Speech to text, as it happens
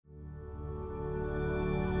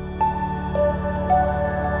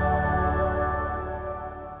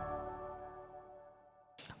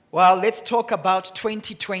Well, let's talk about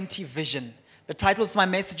 2020 vision. The title of my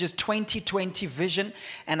message is 2020 Vision,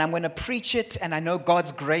 and I'm going to preach it, and I know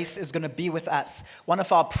God's grace is going to be with us. One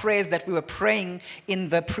of our prayers that we were praying in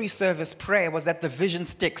the pre-service prayer was that the vision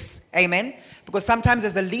sticks. Amen? Because sometimes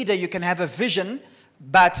as a leader, you can have a vision,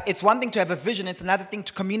 but it's one thing to have a vision, it's another thing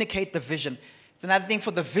to communicate the vision. It's another thing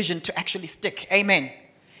for the vision to actually stick. Amen?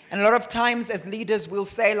 And a lot of times as leaders, we'll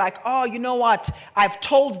say like, oh, you know what? I've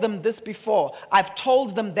told them this before. I've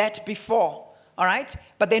told them that before. All right?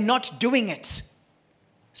 But they're not doing it.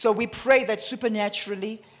 So we pray that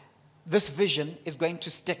supernaturally, this vision is going to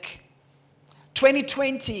stick.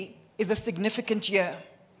 2020 is a significant year.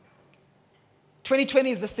 2020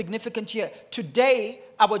 is a significant year. Today,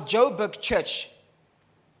 our Joburg church,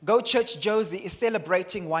 Go Church Josie, is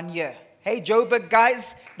celebrating 1 year. Hey, Joburg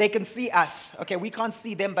guys, they can see us. Okay, we can't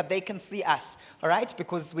see them, but they can see us. All right,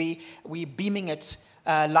 because we're beaming it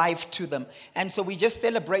live to them. And so we just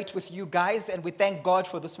celebrate with you guys, and we thank God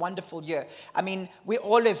for this wonderful year. I mean, we're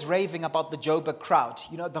always raving about the Joburg crowd.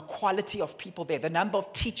 You know, the quality of people there, the number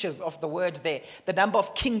of teachers of the word there, the number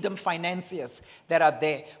of kingdom financiers that are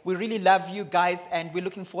there. We really love you guys, and we're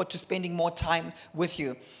looking forward to spending more time with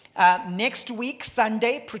you. Next week,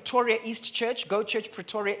 Sunday, Pretoria East Church, Go Church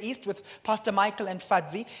Pretoria East with Pastor Michael and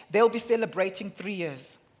Fadzi, they'll be celebrating 3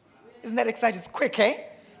 years. Isn't that exciting? It's quick, eh?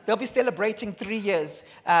 They'll be celebrating 3 years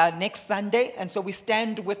next Sunday, and so we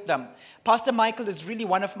stand with them. Pastor Michael is really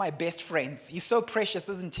one of my best friends. He's so precious,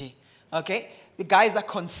 isn't he? Okay? The guys are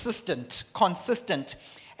consistent.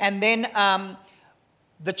 And then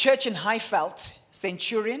the church in Highveld,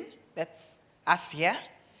 Centurion, that's us here,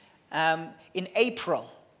 in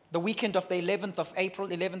April, the weekend of the 11th of April,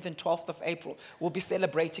 11th and 12th of April, we'll be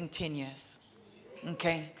celebrating 10 years.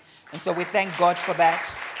 Okay? And so we thank God for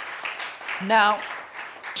that. Now,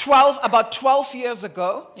 about 12 years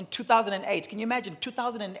ago, in 2008, can you imagine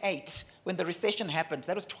 2008 when the recession happened?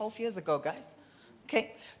 That was 12 years ago, guys.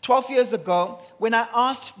 Okay, 12 years ago, when I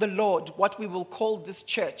asked the Lord what we will call this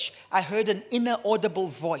church, I heard an inner audible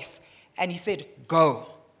voice, and he said, go.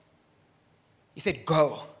 He said,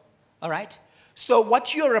 go. All right? So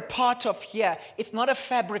what you're a part of here, it's not a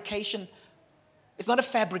fabrication. It's not a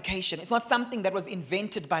fabrication. It's not something that was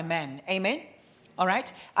invented by man. Amen? All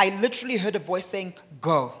right? I literally heard a voice saying,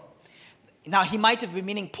 go. Now, he might have been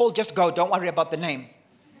meaning, Paul, just go. Don't worry about the name.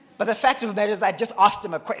 But the fact of the matter is I just asked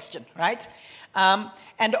him a question, right?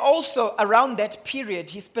 And also, around that period,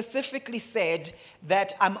 he specifically said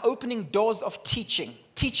that I'm opening doors of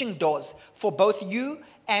teaching doors for both you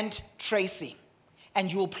and Tracy. And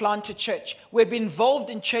you will plant a church. We've been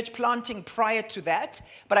involved in church planting prior to that,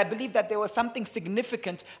 but I believe that there was something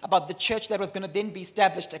significant about the church that was going to then be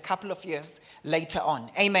established a couple of years later on.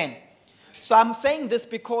 Amen. So I'm saying this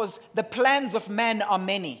because the plans of man are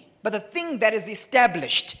many, but the thing that is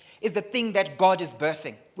established is the thing that God is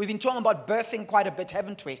birthing. We've been talking about birthing quite a bit,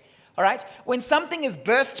 haven't we? All right? When something is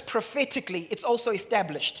birthed prophetically, it's also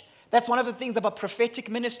established. That's one of the things about prophetic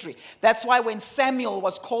ministry. That's why when Samuel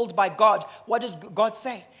was called by God, what did God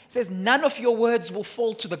say? He says, none of your words will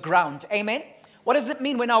fall to the ground. Amen? What does it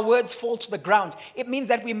mean when our words fall to the ground? It means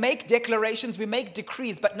that we make declarations, we make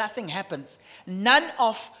decrees, but nothing happens. None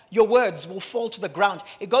of your words will fall to the ground.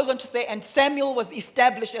 It goes on to say, and Samuel was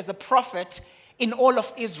established as a prophet in all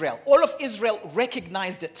of Israel. All of Israel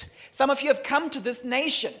recognized it. Some of you have come to this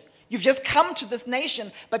nation. You've just come to this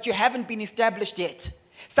nation, but you haven't been established yet.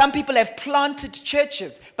 Some people have planted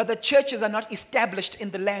churches, but the churches are not established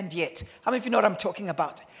in the land yet. How many of you know what I'm talking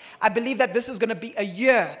about? I believe that this is going to be a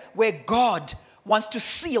year where God wants to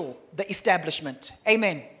seal the establishment.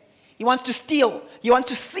 Amen. He wants to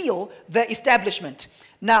seal the establishment.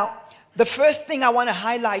 Now, the first thing I want to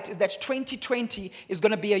highlight is that 2020 is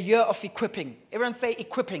going to be a year of equipping. Everyone say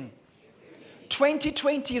equipping.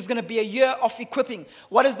 2020 is going to be a year of equipping.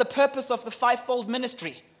 What is the purpose of the fivefold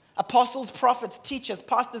ministry? Apostles, prophets, teachers,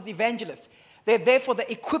 pastors, evangelists. They're there for the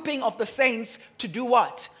equipping of the saints to do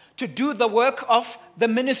what? To do the work of the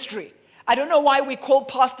ministry. I don't know why we call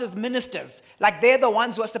pastors ministers, like they're the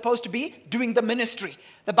ones who are supposed to be doing the ministry.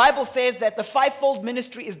 The Bible says that the fivefold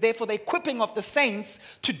ministry is there for the equipping of the saints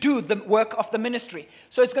to do the work of the ministry.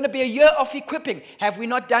 So it's going to be a year of equipping. Have we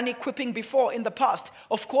not done equipping before in the past?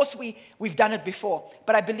 Of course we've done it before.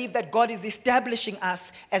 But I believe that God is establishing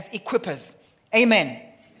us as equippers. Amen.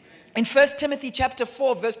 In 1 Timothy chapter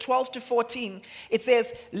 4, verse 12 to 14, it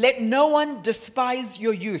says, let no one despise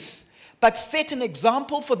your youth, but set an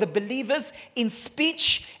example for the believers in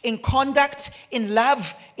speech, in conduct, in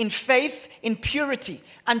love, in faith, in purity.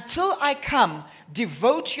 Until I come,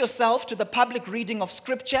 devote yourself to the public reading of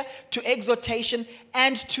Scripture, to exhortation,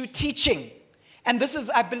 and to teaching. And this is,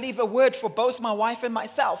 I believe, a word for both my wife and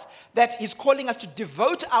myself, that he's calling us to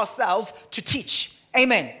devote ourselves to teach.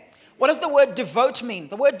 Amen. What does the word devote mean?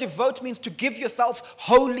 The word devote means to give yourself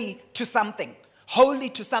wholly to something. Wholly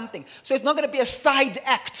to something. So it's not going to be a side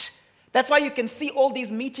act. That's why you can see all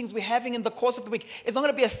these meetings we're having in the course of the week. It's not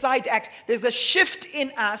going to be a side act. There's a shift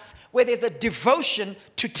in us where there's a devotion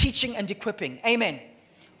to teaching and equipping. Amen.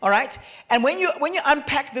 All right? And when you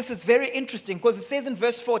unpack this, it's very interesting because it says in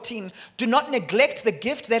verse 14, do not neglect the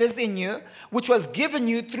gift that is in you, which was given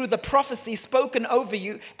you through the prophecy spoken over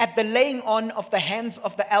you at the laying on of the hands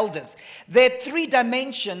of the elders. There are 3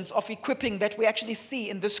 dimensions of equipping that we actually see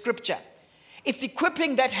in this scripture. It's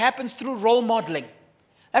equipping that happens through role modeling.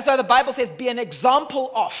 That's why the Bible says, be an example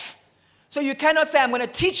of. So you cannot say, I'm going to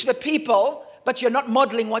teach the people, but you're not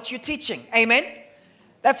modeling what you're teaching. Amen?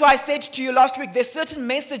 That's why I said to you last week, there's certain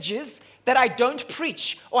messages that I don't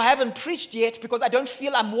preach or haven't preached yet because I don't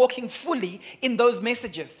feel I'm walking fully in those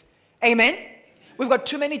messages. Amen? We've got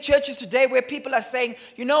too many churches today where people are saying,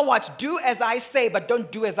 you know what, do as I say, but don't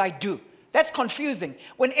do as I do. That's confusing.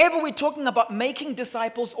 Whenever we're talking about making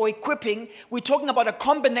disciples or equipping, we're talking about a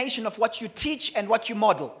combination of what you teach and what you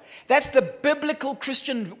model. That's the biblical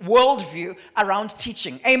Christian worldview around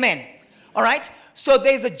teaching. Amen. All right? So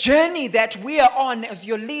there's a journey that we are on as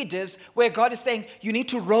your leaders where God is saying, you need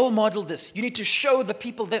to role model this. You need to show the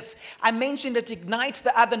people this. I mentioned at Ignite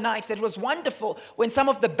the other night that it was wonderful when some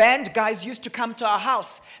of the band guys used to come to our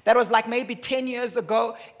house. That was like maybe 10 years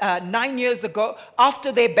ago, 9 years ago.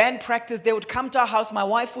 After their band practice, they would come to our house. My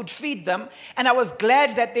wife would feed them. And I was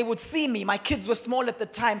glad that they would see me. My kids were small at the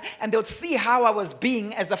time. And they would see how I was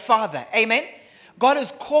being as a father. Amen? God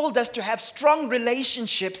has called us to have strong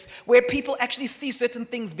relationships where people actually see certain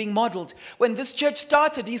things being modeled. When this church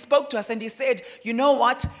started, he spoke to us and he said, you know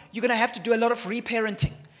what? You're going to have to do a lot of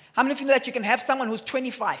reparenting. How many of you know that you can have someone who's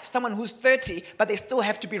 25, someone who's 30, but they still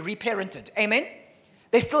have to be reparented? Amen?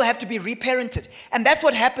 They still have to be reparented. And that's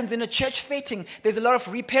what happens in a church setting. There's a lot of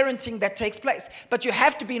reparenting that takes place. But you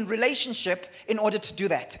have to be in relationship in order to do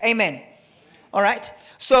that. Amen? All right?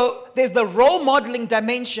 So there's the role modeling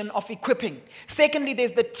dimension of equipping. Secondly,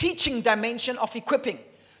 there's the teaching dimension of equipping.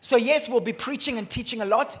 So yes, we'll be preaching and teaching a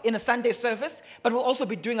lot in a Sunday service, but we'll also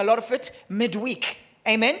be doing a lot of it midweek.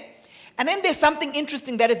 Amen? And then there's something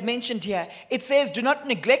interesting that is mentioned here. It says, do not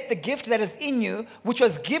neglect the gift that is in you, which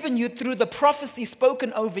was given you through the prophecy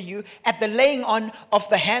spoken over you at the laying on of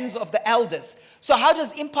the hands of the elders. So how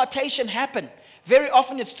does impartation happen? Very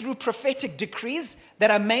often it's through prophetic decrees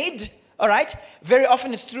that are made. All right? Very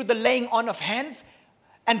often it's through the laying on of hands,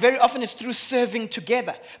 and very often it's through serving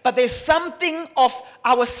together. But there's something of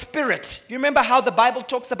our spirit. You remember how the Bible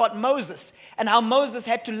talks about Moses and how Moses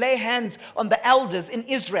had to lay hands on the elders in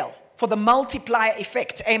Israel for the multiplier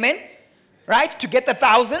effect. Amen? Right? To get the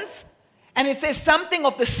thousands. And it says something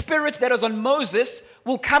of the spirit that was on Moses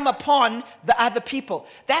will come upon the other people.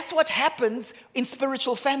 That's what happens in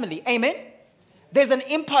spiritual family. Amen? There's an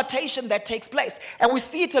impartation that takes place. And we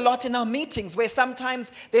see it a lot in our meetings where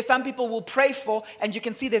sometimes there's some people we'll pray for and you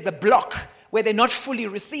can see there's a block where they're not fully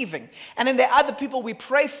receiving. And then there are other people we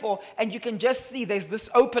pray for and you can just see there's this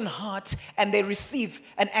open heart and they receive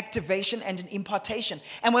an activation and an impartation.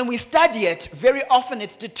 And when we study it, very often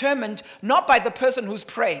it's determined not by the person who's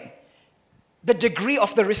praying, the degree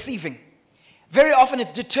of the receiving. Very often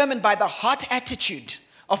it's determined by the heart attitude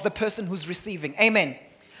of the person who's receiving. Amen.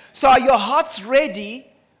 So are your hearts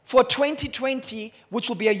ready for 2020, which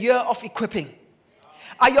will be a year of equipping?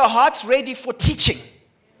 Are your hearts ready for teaching?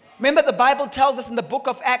 Remember, the Bible tells us in the book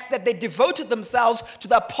of Acts that they devoted themselves to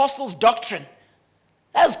the apostles' doctrine.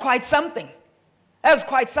 That was quite something. That was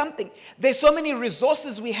quite something. There's so many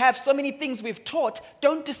resources we have, so many things we've taught.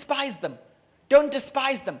 Don't despise them. Don't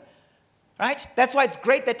despise them. Right? That's why it's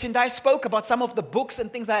great that Tendai spoke about some of the books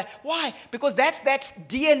and things like that. Why? Because that's that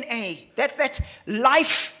DNA. That's that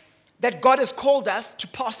life that God has called us to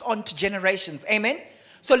pass on to generations. Amen?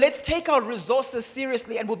 So let's take our resources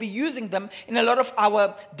seriously and we'll be using them in a lot of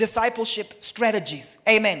our discipleship strategies.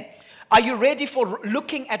 Amen. Are you ready for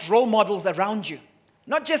looking at role models around you?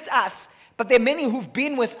 Not just us, but there are many who've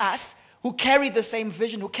been with us who carry the same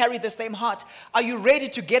vision, who carry the same heart. Are you ready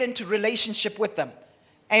to get into relationship with them?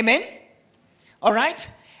 Amen? All right?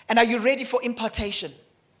 And are you ready for impartation?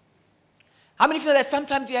 How many feel that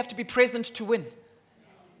sometimes you have to be present to win?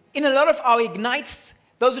 In a lot of our Ignites,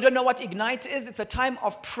 those who don't know what Ignite is, it's a time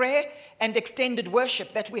of prayer and extended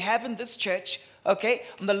worship that we have in this church, okay,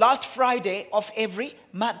 on the last Friday of every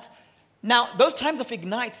month. Now, those times of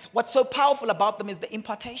Ignites, what's so powerful about them is the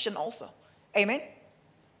impartation also. Amen?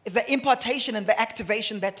 It's the impartation and the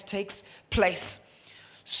activation that takes place.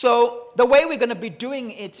 So the way we're going to be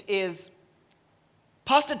doing it is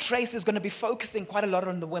Pastor Trace is going to be focusing quite a lot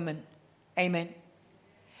on the women. Amen.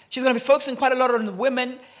 She's going to be focusing quite a lot on the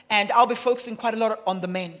women, and I'll be focusing quite a lot on the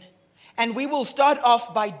men. And we will start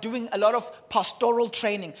off by doing a lot of pastoral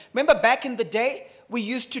training. Remember back in the day, we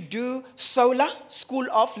used to do SOLA, School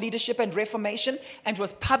of Leadership and Reformation, and it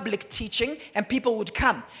was public teaching, and people would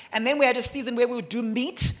come. And then we had a season where we would do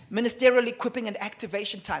MEET, Ministerial Equipping and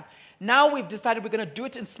Activation Time. Now we've decided we're going to do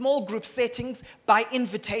it in small group settings by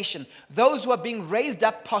invitation. Those who are being raised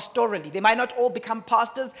up pastorally. They might not all become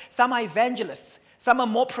pastors. Some are evangelists. Some are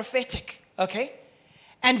more prophetic, okay?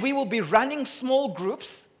 And we will be running small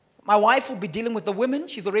groups. My wife will be dealing with the women.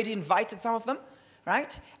 She's already invited some of them,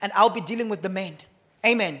 right? And I'll be dealing with the men.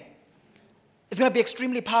 Amen. It's going to be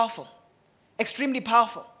extremely powerful. Extremely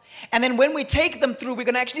powerful. And then when we take them through, we're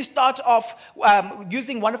going to actually start off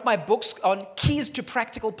using one of my books on keys to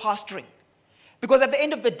practical pastoring. Because at the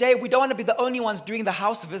end of the day, we don't want to be the only ones doing the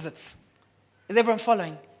house visits. Is everyone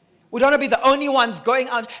following? We don't want to be the only ones going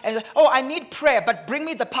out and say, oh, I need prayer, but bring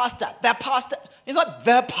me the pastor. The pastor. It's not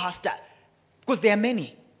the pastor, because there are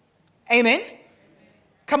many. Amen?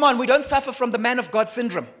 Come on, we don't suffer from the man of God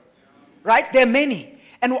syndrome. Right? There are many.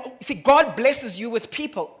 And see, God blesses you with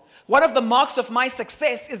people. One of the marks of my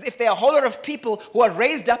success is if there are a whole lot of people who are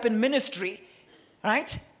raised up in ministry,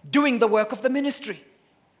 right? Doing the work of the ministry.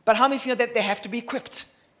 But how many of you know that they have to be equipped?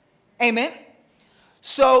 Amen?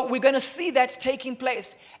 So we're going to see that taking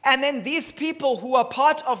place. And then these people who are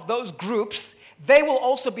part of those groups, they will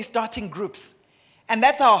also be starting groups. And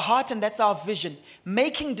that's our heart and that's our vision.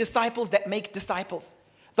 Making disciples that make disciples.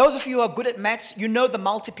 Those of you who are good at maths, you know the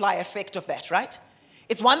multiply effect of that, right?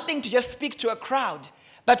 It's one thing to just speak to a crowd,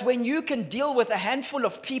 but when you can deal with a handful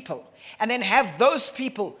of people and then have those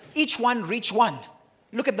people, each one reach one,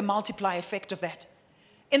 look at the multiply effect of that.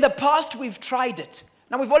 In the past, we've tried it.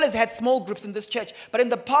 Now, we've always had small groups in this church, but in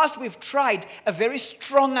the past, we've tried a very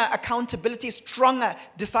stronger accountability, stronger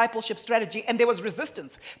discipleship strategy, and there was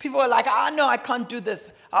resistance. People were like, no, I can't do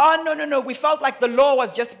this. No. We felt like the law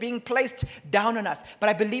was just being placed down on us. But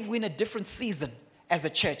I believe we're in a different season as a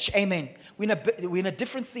church. Amen. We're in a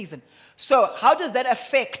different season. So how does that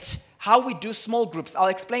affect how we do small groups? I'll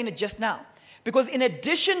explain it just now. Because in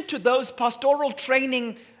addition to those pastoral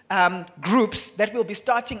training groups that we'll be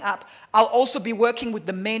starting up, I'll also be working with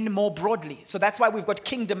the men more broadly. So that's why we've got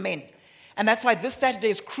Kingdom Men. And that's why this Saturday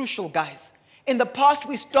is crucial, guys. In the past,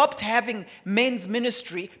 we stopped having men's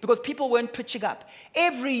ministry because people weren't pitching up.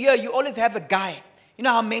 Every year, you always have a guy. You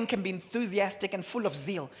know how men can be enthusiastic and full of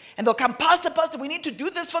zeal. And they'll come, Pastor, we need to do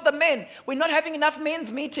this for the men. We're not having enough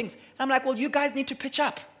men's meetings. And I'm like, well, you guys need to pitch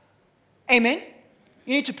up. Amen?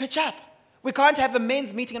 You need to pitch up. We can't have a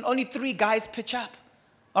men's meeting and only 3 guys pitch up.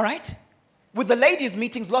 All right? With the ladies'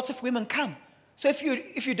 meetings, lots of women come. So if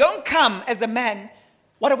you don't come as a man,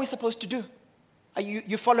 what are we supposed to do? Are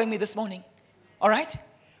you following me this morning? All right?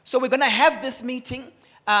 So we're going to have this meeting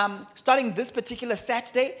starting this particular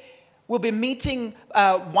Saturday. We'll be meeting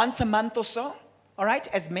once a month or so, all right,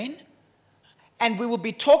 as men. And we will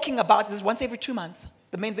be talking about this once every 2 months.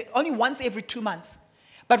 The men's only once every 2 months.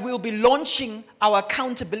 But we'll be launching our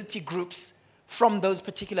accountability groups from those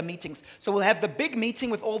particular meetings. So we'll have the big meeting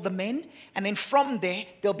with all the men, and then from there,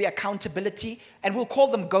 there'll be accountability, and we'll call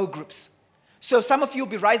them go groups. So some of you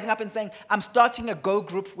will be rising up and saying, I'm starting a go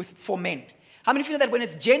group for men. How many of you know that when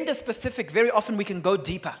it's gender specific, very often we can go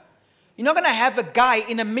deeper? You're not going to have a guy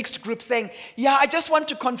in a mixed group saying, yeah, I just want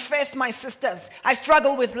to confess my sisters. I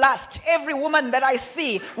struggle with lust. Every woman that I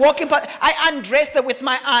see walking past, I undress her with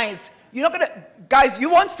my eyes. You're not going to, guys, you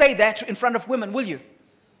won't say that in front of women, will you?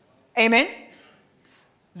 Amen?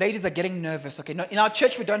 Ladies are getting nervous, okay? No, in our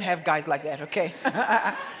church, we don't have guys like that, okay?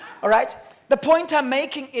 All right? The point I'm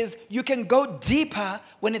making is you can go deeper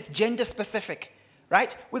when it's gender specific,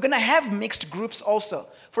 right? We're going to have mixed groups also.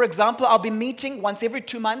 For example, I'll be meeting once every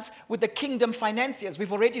 2 months with the Kingdom Financiers.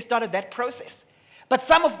 We've already started that process. But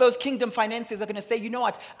some of those Kingdom Financiers are going to say, you know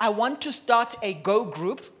what? I want to start a go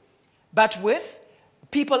group, but with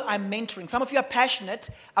people I'm mentoring. Some of you are passionate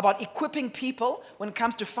about equipping people when it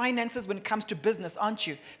comes to finances, when it comes to business, aren't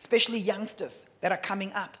you? Especially youngsters that are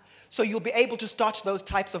coming up. So you'll be able to start those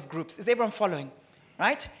types of groups. Is everyone following?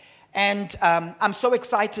 Right? And I'm so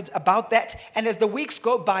excited about that. And as the weeks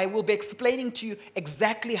go by, we'll be explaining to you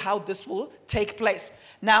exactly how this will take place.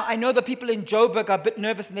 Now, I know the people in Joburg are a bit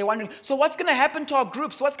nervous and they're wondering, so what's going to happen to our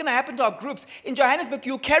groups? What's going to happen to our groups? In Johannesburg,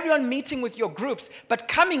 you'll carry on meeting with your groups. But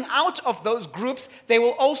coming out of those groups, there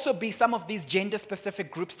will also be some of these gender-specific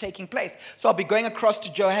groups taking place. So I'll be going across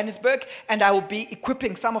to Johannesburg and I will be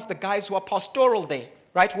equipping some of the guys who are pastoral there.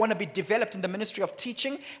 right? Want to be developed in the ministry of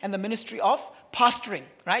teaching and the ministry of pastoring,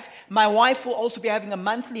 right? My wife will also be having a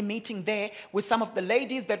monthly meeting there with some of the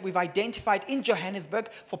ladies that we've identified in Johannesburg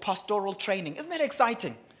for pastoral training. Isn't that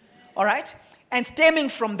exciting? All right? And stemming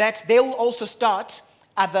from that, they will also start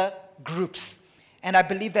other groups. And I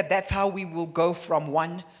believe that that's how we will go from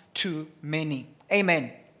one to many.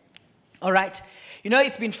 Amen. All right. You know,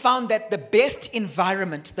 it's been found that the best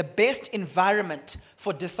environment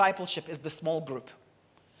for discipleship is the small group.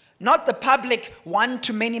 Not the public one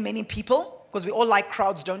to many, many people, because we all like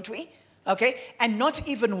crowds, don't we? Okay? And not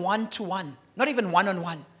even one-to-one, not even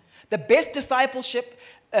one-on-one. The best discipleship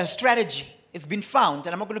strategy has been found,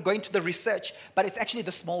 and I'm not going to go into the research, but it's actually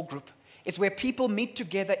the small group. It's where people meet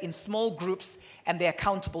together in small groups and they're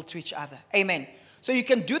accountable to each other. Amen. So you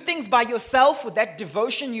can do things by yourself with that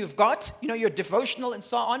devotion you've got, you know, your devotional and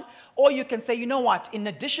so on. Or you can say, you know what, in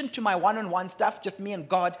addition to my one-on-one stuff, just me and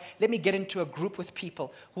God, let me get into a group with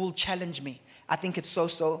people who will challenge me. I think it's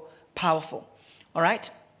so powerful. All right?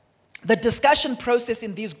 The discussion process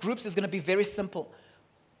in these groups is going to be very simple.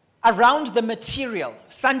 Around the material,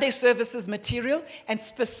 Sunday services material, and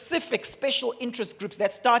specific special interest groups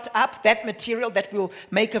that start up that material that we'll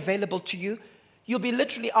make available to you, you'll be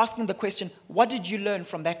literally asking the question, what did you learn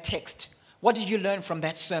from that text? What did you learn from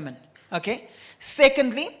that sermon? Okay?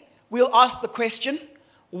 Secondly, we'll ask the question,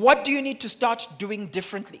 what do you need to start doing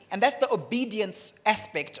differently? And that's the obedience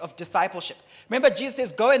aspect of discipleship. Remember, Jesus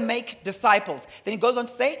says, go and make disciples. Then he goes on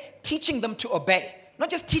to say, teaching them to obey.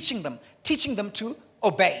 Not just teaching them to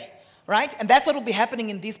obey. Right? And that's what will be happening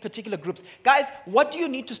in these particular groups. Guys, what do you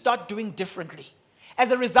need to start doing differently?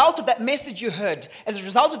 As a result of that message you heard, as a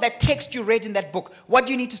result of that text you read in that book, what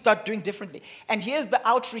do you need to start doing differently? And here's the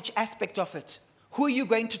outreach aspect of it. Who are you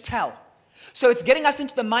going to tell? So it's getting us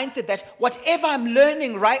into the mindset that whatever I'm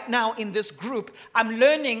learning right now in this group, I'm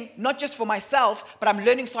learning not just for myself, but I'm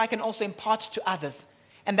learning so I can also impart to others.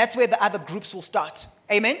 And that's where the other groups will start.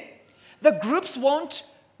 Amen? The groups won't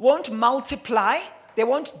multiply. They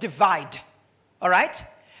won't divide. All right?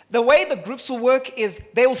 The way the groups will work is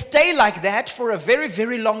they will stay like that for a very,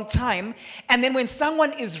 very long time. And then when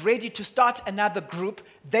someone is ready to start another group,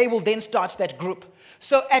 they will then start that group.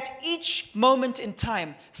 So at each moment in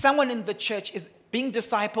time, someone in the church is being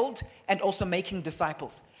discipled and also making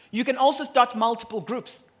disciples. You can also start multiple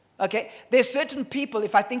groups. Okay? There's certain people,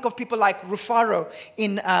 if I think of people like Rufaro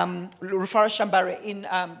Shambare in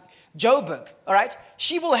Joburg, all right?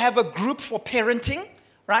 She will have a group for parenting,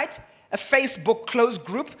 right? A Facebook closed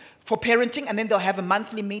group for parenting, and then they'll have a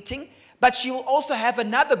monthly meeting. But she will also have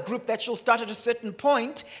another group that she'll start at a certain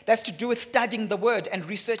point that's to do with studying the Word and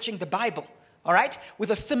researching the Bible, all right?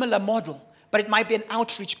 With a similar model, but it might be an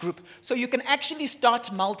outreach group. So you can actually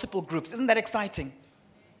start multiple groups. Isn't that exciting?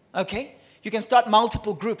 Okay? You can start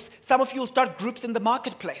multiple groups. Some of you will start groups in the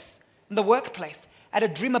marketplace, in the workplace. I had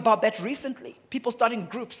a dream about that recently. People starting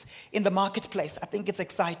groups in the marketplace. I think it's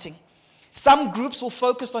exciting. Some groups will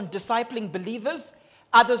focus on discipling believers.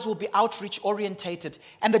 Others will be outreach orientated.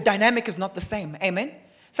 And the dynamic is not the same. Amen?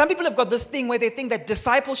 Some people have got this thing where they think that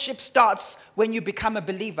discipleship starts when you become a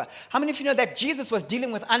believer. How many of you know that Jesus was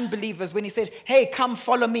dealing with unbelievers when he said, hey, come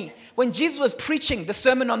follow me? When Jesus was preaching the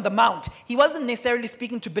Sermon on the Mount, he wasn't necessarily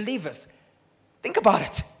speaking to believers. Think about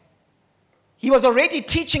it. He was already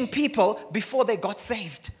teaching people before they got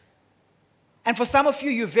saved. And for some of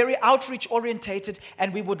you, you're very outreach orientated,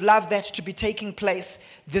 and we would love that to be taking place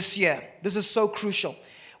this year. This is so crucial.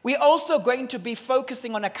 We're also going to be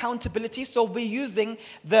focusing on accountability, so we're using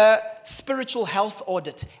the spiritual health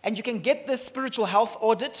audit. And you can get this spiritual health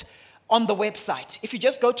audit on the website. If you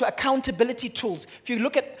just go to accountability tools, if you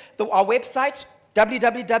look at our website,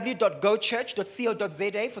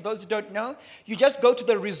 www.gochurch.co.za, for those who don't know, you just go to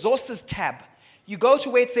the resources tab. You go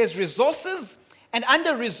to where it says resources, and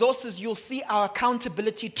under resources, you'll see our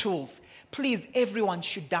accountability tools. Please, everyone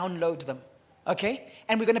should download them, okay?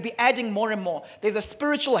 And we're going to be adding more and more. There's a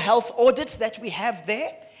spiritual health audit that we have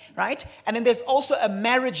there, right? And then there's also a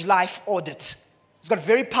marriage life audit. It's got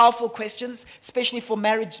very powerful questions, especially for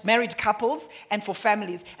married couples and for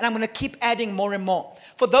families. And I'm going to keep adding more and more.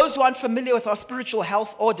 For those who aren't familiar with our spiritual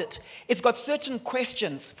health audit, it's got certain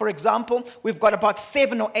questions. For example, we've got about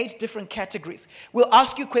 7 or 8 different categories. We'll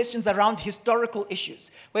ask you questions around historical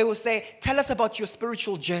issues, where we'll say, tell us about your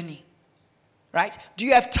spiritual journey, right? Do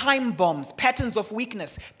you have time bombs, patterns of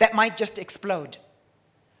weakness that might just explode?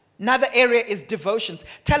 Another area is devotions.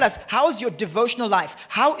 Tell us, how is your devotional life?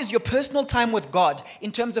 How is your personal time with God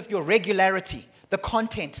in terms of your regularity, the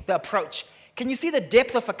content, the approach? Can you see the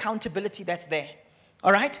depth of accountability that's there?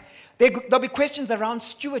 All right? There'll be questions around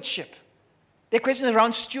stewardship. There are questions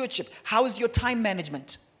around stewardship. How is your time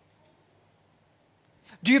management?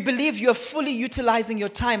 Do you believe you're fully utilizing your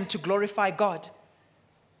time to glorify God?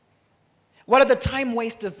 What are the time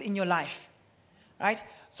wasters in your life? Right?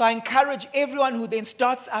 So I encourage everyone who then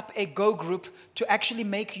starts up a Go group to actually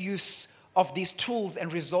make use of these tools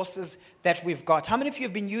and resources that we've got. How many of you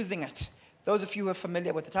have been using it? Those of you who are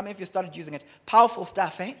familiar with it, how many of you started using it? Powerful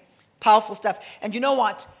stuff, eh? Powerful stuff. And you know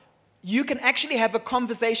what? You can actually have a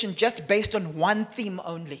conversation just based on one theme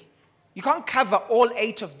only. You can't cover all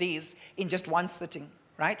 8 of these in just one sitting,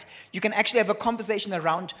 right? You can actually have a conversation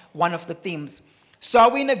around one of the themes. So are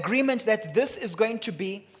we in agreement that this is going to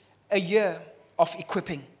be a year of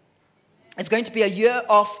equipping? It's going to be a year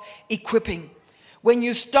of equipping. When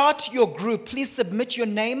you start your group, please submit your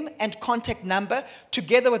name and contact number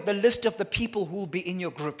together with the list of the people who will be in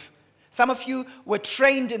your group. Some of you were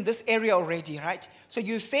trained in this area already, right? So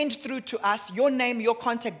you send through to us your name, your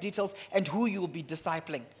contact details, and who you will be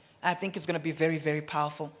discipling. I think it's going to be very, very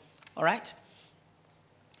powerful. All right?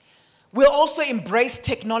 We'll also embrace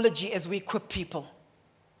technology as we equip people.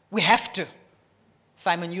 We have to.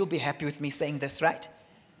 Simon, you'll be happy with me saying this, right?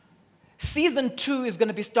 Season 2 is going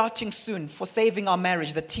to be starting soon for Saving Our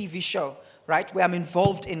Marriage, the TV show, right? Where I'm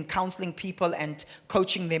involved in counseling people and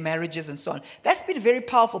coaching their marriages and so on. That's been very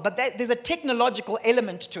powerful, but there's a technological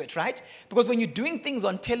element to it, right? Because when you're doing things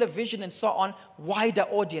on television and so on, wider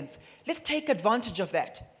audience. Let's take advantage of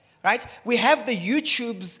that, right? We have the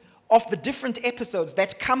YouTubes of the different episodes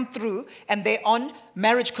that come through, and they're on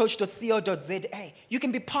marriagecoach.co.za. You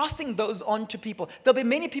can be passing those on to people. There'll be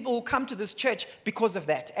many people who come to this church because of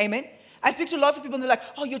that. Amen? I speak to lots of people and they're like,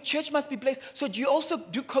 oh, your church must be blessed. So do you also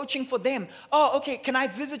do coaching for them? Oh, okay, can I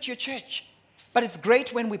visit your church? But it's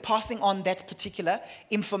great when we're passing on that particular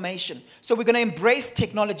information. So we're going to embrace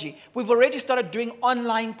technology. We've already started doing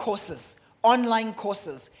online courses. Online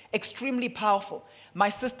courses, extremely powerful. My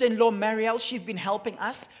sister-in-law, Marielle, she's been helping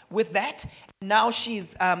us with that. Now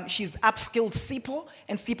she's upskilled Sipo,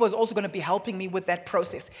 and Sipo is also going to be helping me with that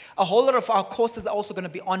process. A whole lot of our courses are also going to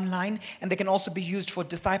be online, and they can also be used for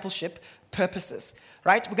discipleship purposes,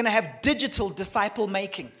 right? We're going to have digital disciple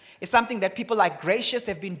making. It's something that people like Gracious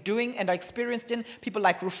have been doing and are experienced in. People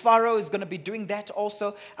like Rufaro is going to be doing that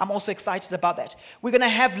also. I'm also excited about that. We're going to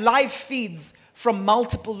have live feeds from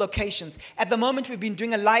multiple locations. At the moment, we've been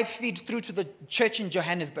doing a live feed through to the church in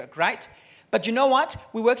Johannesburg, right? But you know what?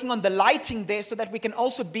 We're working on the lighting there so that we can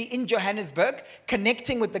also be in Johannesburg,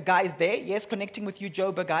 connecting with the guys there. Yes, connecting with you,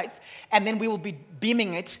 Joburg guys. And then we will be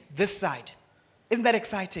beaming it this side. Isn't that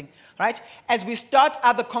exciting, right? As we start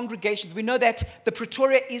other congregations, we know that the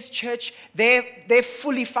Pretoria East Church, they're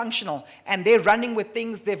fully functional and they're running with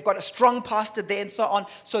things. They've got a strong pastor there and so on.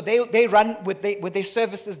 So they run with their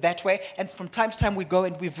services that way. And from time to time, we go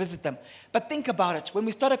and we visit them. But think about it. When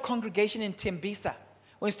we start a congregation in Tembisa,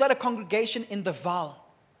 when we start a congregation in the Vaal,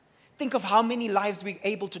 think of how many lives we're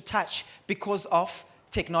able to touch because of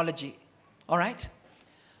technology, all right?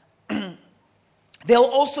 There'll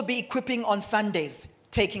also be equipping on Sundays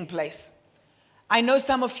taking place. I know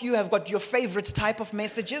some of you have got your favorite type of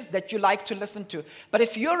messages that you like to listen to. But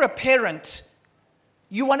if you're a parent,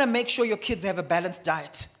 you want to make sure your kids have a balanced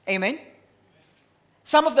diet. Amen?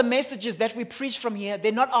 Some of the messages that we preach from here,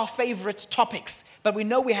 they're not our favorite topics, but we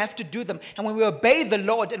know we have to do them. And when we obey the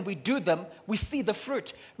Lord and we do them, we see the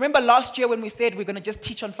fruit. Remember last year when we said we're going to just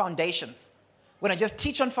teach on foundations? We're going to just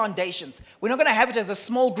teach on foundations. We're not going to have it as a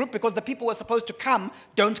small group because the people who are supposed to come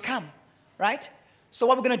don't come, right? So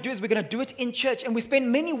what we're going to do is we're going to do it in church, and we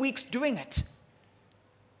spend many weeks doing it.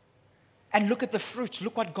 And look at the fruit.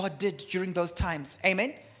 Look what God did during those times.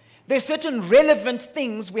 Amen? There's certain relevant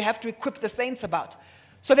things we have to equip the saints about.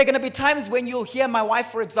 So there are going to be times when you'll hear my wife,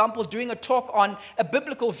 for example, doing a talk on a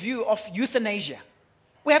biblical view of euthanasia.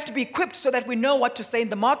 We have to be equipped so that we know what to say in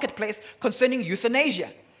the marketplace concerning euthanasia.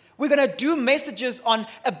 We're going to do messages on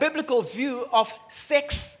a biblical view of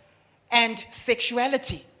sex and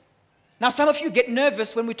sexuality. Now, some of you get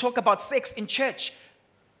nervous when we talk about sex in church.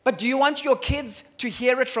 But do you want your kids to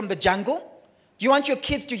hear it from the jungle? Do you want your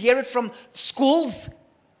kids to hear it from schools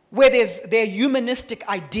where there are humanistic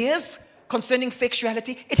ideas concerning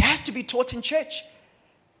sexuality? It has to be taught in church.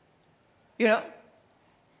 You know?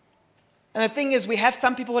 And the thing is, we have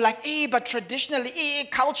some people who are like, but traditionally,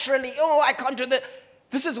 culturally, I can't do that.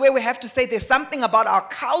 This is where we have to say there's something about our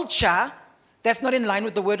culture that's not in line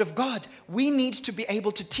with the Word of God. We need to be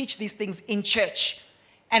able to teach these things in church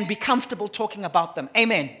and be comfortable talking about them.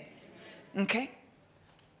 Amen. Okay?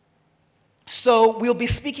 So we'll be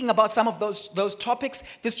speaking about some of those topics.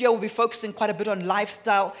 This year we'll be focusing quite a bit on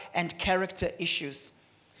lifestyle and character issues.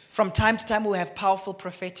 From time to time, we'll have powerful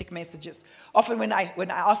prophetic messages. Often when I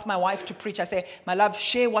ask my wife to preach, I say, my love,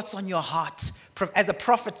 share what's on your heart. As a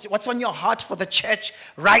prophet, what's on your heart for the church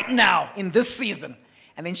right now in this season?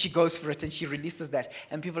 And then she goes for it and she releases that.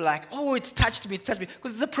 And people are like, oh, it's touched me. Because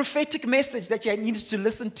it's a prophetic message that you needed to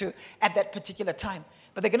listen to at that particular time.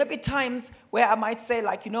 But there are going to be times where I might say,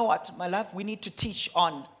 like, you know what, my love, we need to teach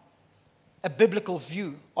on a biblical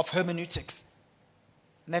view of hermeneutics.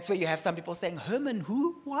 And that's where you have some people saying, Herman,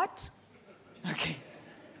 who? What? Okay.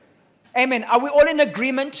 Amen. Are we all in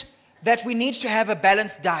agreement that we need to have a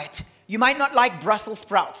balanced diet? You might not like Brussels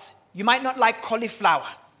sprouts. You might not like cauliflower.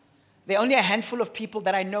 There are only a handful of people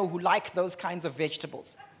that I know who like those kinds of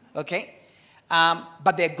vegetables. Okay?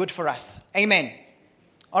 But they're good for us. Amen.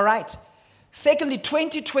 All right. Secondly,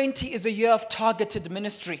 2020 is a year of targeted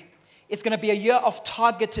ministry. It's going to be a year of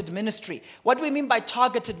targeted ministry. What do we mean by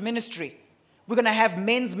targeted ministry? We're going to have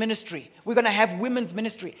men's ministry. We're going to have women's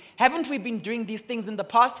ministry. Haven't we been doing these things in the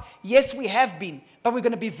past? Yes, we have been. But we're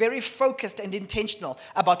going to be very focused and intentional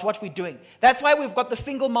about what we're doing. That's why we've got the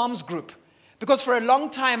single moms group. Because for a long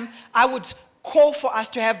time, I would call for us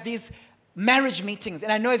to have these marriage meetings.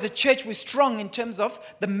 And I know as a church, we're strong in terms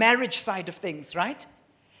of the marriage side of things, right?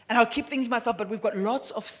 And I'll keep thinking to myself, but we've got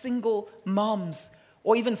lots of single moms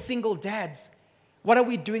or even single dads. What are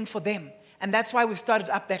we doing for them? And that's why we started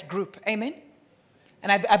up that group. Amen?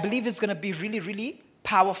 And I believe it's going to be really, really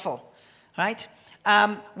powerful, right?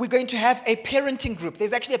 We're going to have a parenting group.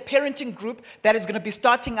 There's actually a parenting group that is going to be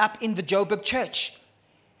starting up in the Joburg church.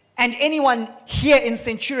 And anyone here in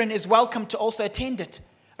Centurion is welcome to also attend it,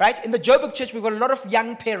 right? In the Joburg church, we've got a lot of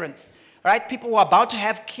young parents, right? People who are about to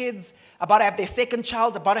have kids, about to have their second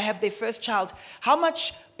child, about to have their first child. How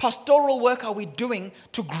much pastoral work are we doing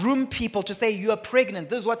to groom people to say, you are pregnant,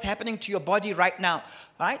 this is what's happening to your body right now,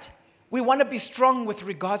 right? We want to be strong with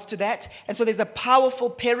regards to that. And so there's a powerful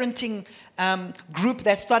parenting group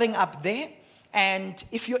that's starting up there. And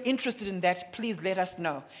if you're interested in that, please let us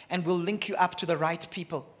know. And we'll link you up to the right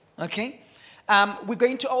people. Okay? We're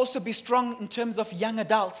going to also be strong in terms of young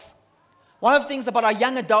adults. One of the things about our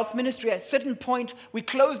young adults ministry, at a certain point, we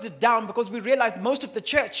closed it down because we realized most of the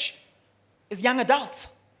church is young adults.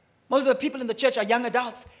 Most of the people in the church are young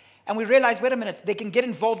adults. And we realized, wait a minute, they can get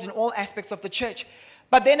involved in all aspects of the church.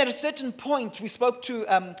 But then at a certain point, we spoke to,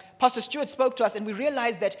 Pastor Stuart spoke to us, and we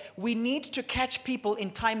realized that we need to catch people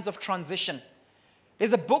in times of transition.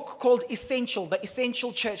 There's a book called Essential, The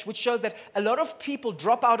Essential Church, which shows that a lot of people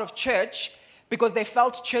drop out of church because they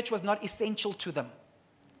felt church was not essential to them.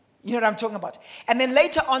 You know what I'm talking about? And then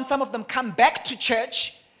later on, some of them come back to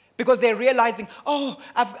church because they're realizing, oh,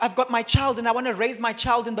 I've got my child and I want to raise my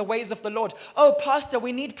child in the ways of the Lord. Oh, pastor,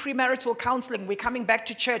 we need premarital counseling. We're coming back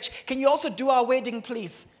to church. Can you also do our wedding,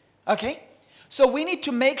 please? Okay? So we need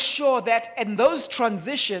to make sure that in those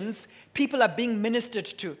transitions, people are being ministered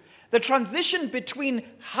to. The transition between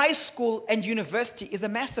high school and university is a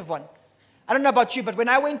massive one. I don't know about you, but when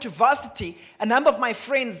I went to varsity, a number of my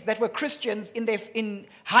friends that were Christians in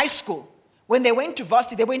high school, when they went to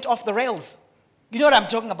varsity, they went off the rails. You know what I'm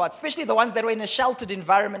talking about, especially the ones that were in a sheltered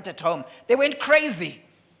environment at home. They went crazy.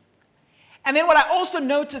 And then what I also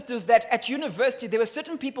noticed was that at university, there were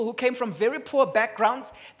certain people who came from very poor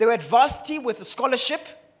backgrounds. They were at varsity with a scholarship,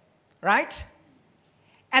 right?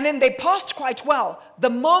 And then they passed quite well. The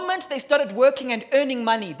moment they started working and earning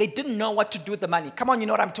money, they didn't know what to do with the money. Come on, you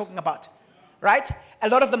know what I'm talking about, right? A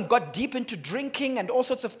lot of them got deep into drinking and all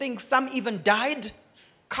sorts of things. Some even died.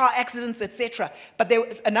 Car accidents, etc. But there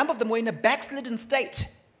was, a number of them were in a backslidden state.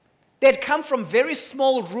 They had come from very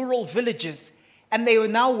small rural villages, and they were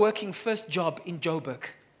now working first job in Joburg.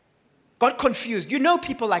 Got confused. You know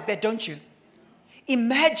people like that, don't you?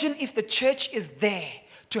 Imagine if the church is there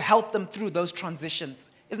to help them through those transitions.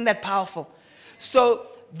 Isn't that powerful? So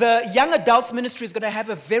the young adults ministry is going to have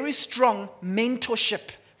a very strong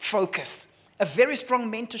mentorship focus. A very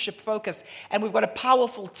strong mentorship focus. And we've got a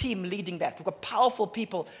powerful team leading that. We've got powerful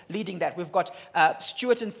people leading that. We've got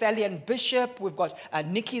Stuart and Sally and Bishop. We've got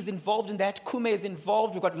Nikki's involved in that. Kume is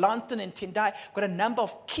involved. We've got Lanston and Tendai. We've got a number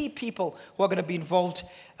of key people who are going to be involved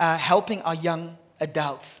helping our young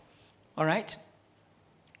adults. All right?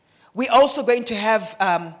 We're also going to have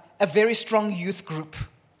a very strong youth group.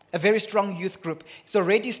 A very strong youth group. It's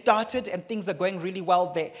already started and things are going really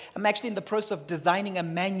well there. I'm actually in the process of designing a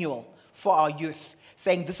manual for our youth,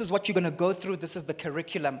 saying this is what you're going to go through, this is the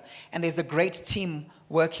curriculum, and there's a great team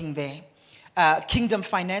working there. Kingdom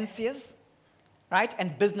financiers, right,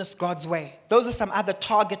 and business God's way. Those are some other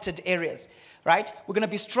targeted areas, right? We're going to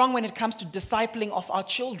be strong when it comes to discipling of our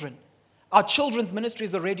children. Our children's ministry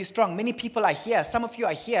is already strong. Many people are here, some of you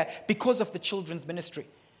are here because of the children's ministry.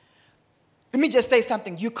 Let me just say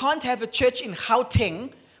something. You can't have a church in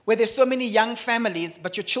Gauteng where there's so many young families,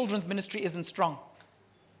 but your children's ministry isn't strong.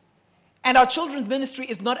 And our children's ministry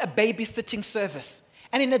is not a babysitting service.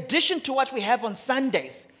 And in addition to what we have on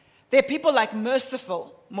Sundays, there are people like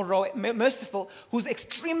Merciful, who's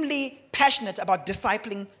extremely passionate about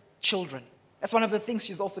discipling children. That's one of the things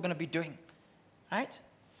she's also going to be doing, right?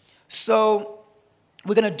 So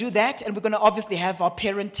we're going to do that, and we're going to obviously have our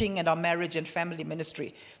parenting and our marriage and family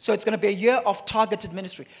ministry. So it's going to be a year of targeted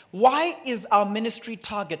ministry. Why is our ministry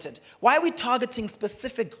targeted? Why are we targeting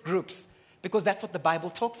specific groups? Because that's what the Bible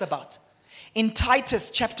talks about. In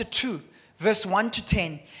Titus chapter 2, verse 1 to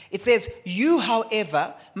 10, it says, "You,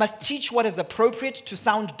 however, must teach what is appropriate to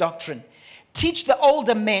sound doctrine. Teach the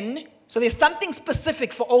older men." So there's something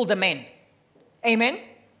specific for older men. Amen?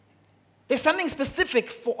 There's something specific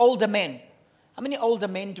for older men. How many older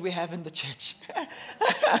men do we have in the church?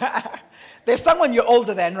 There's someone you're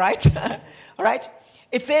older than, right? All right?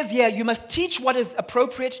 It says here, "You must teach what is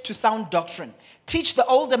appropriate to sound doctrine. Teach the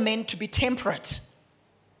older men to be temperate,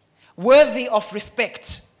 worthy of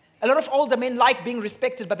respect." A lot of older men like being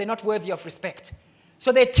respected, but they're not worthy of respect.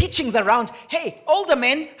 So their teachings around, hey, older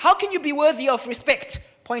men, how can you be worthy of respect?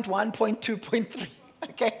 Point 1, point 2, point 3.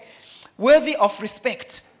 Okay? Worthy of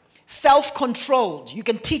respect. Self-controlled. You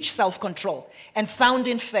can teach self-control. And sound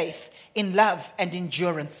in faith, in love, and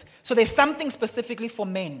endurance. So there's something specifically for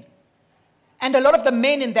men. And a lot of the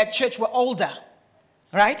men in that church were older.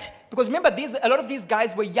 Right? Because remember, a lot of these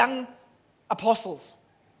guys were young apostles.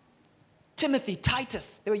 Timothy,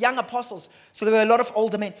 Titus, they were young apostles. So there were a lot of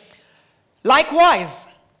older men. Likewise,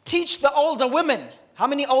 teach the older women. How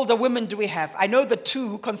many older women do we have? I know the two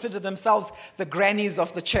who consider themselves the grannies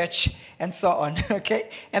of the church and so on, okay?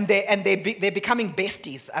 And they're becoming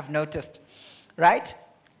besties, I've noticed, right?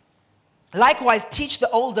 Likewise, teach the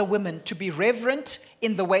older women to be reverent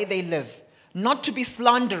in the way they live, not to be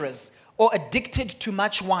slanderers or addicted to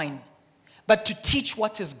much wine, but to teach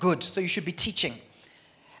what is good. So you should be teaching.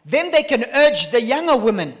 Then they can urge the younger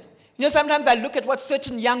women. You know, sometimes I look at what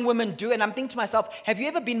certain young women do and I'm thinking to myself, have you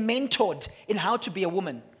ever been mentored in how to be a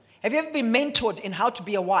woman? Have you ever been mentored in how to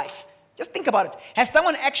be a wife? Just think about it. Has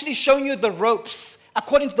someone actually shown you the ropes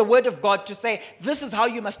according to the word of God to say, this is how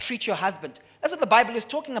you must treat your husband? That's what the Bible is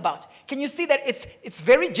talking about. Can you see that it's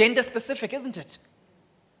very gender specific, isn't it?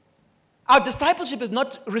 Our discipleship is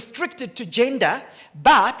not restricted to gender,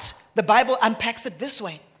 but the Bible unpacks it this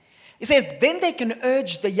way. It says, then they can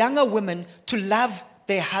urge the younger women to love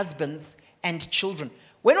their husbands and children.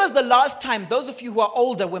 When was the last time, those of you who are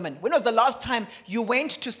older women, when was the last time you went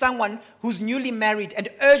to someone who's newly married and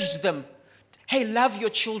urged them, hey, love your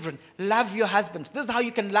children, love your husband. This is how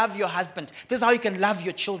you can love your husband. This is how you can love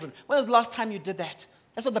your children. When was the last time you did that?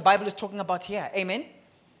 That's what the Bible is talking about here. Amen?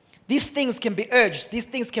 These things can be urged. These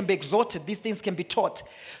things can be exhorted. These things can be taught.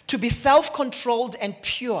 To be self-controlled and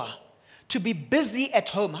pure. To be busy at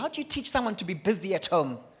home. How do you teach someone to be busy at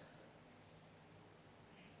home?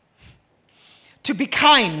 To be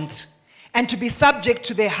kind and to be subject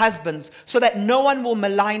to their husbands so that no one will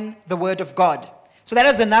malign the word of God. So that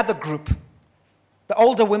is another group. The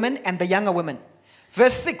older women and the younger women.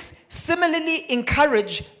 Verse 6, similarly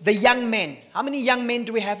encourage the young men. How many young men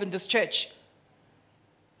do we have in this church?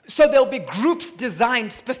 So there'll be groups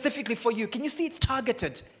designed specifically for you. Can you see it's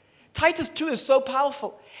targeted? Titus 2 is so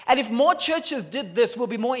powerful. And if more churches did this, we'll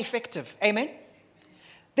be more effective. Amen?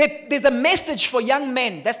 There's a message for young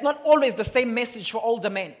men. That's not always the same message for older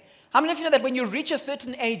men. How many of you know that when you reach a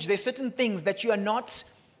certain age, there's certain things that you are not...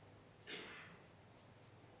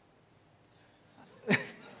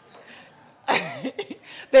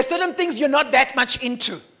 There's certain things you're not that much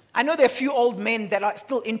into. I know there are a few old men that are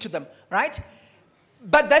still into them, right?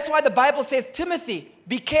 But that's why the Bible says, Timothy,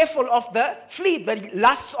 be careful of the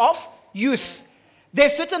lusts of youth.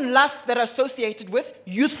 There's certain lusts that are associated with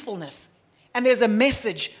youthfulness. And there's a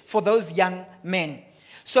message for those young men.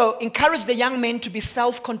 So encourage the young men to be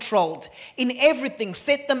self-controlled. In everything,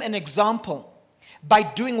 set them an example by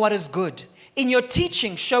doing what is good. In your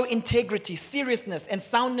teaching, show integrity, seriousness, and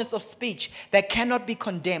soundness of speech that cannot be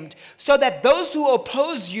condemned, so that those who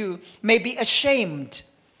oppose you may be ashamed,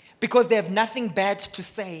 because they have nothing bad to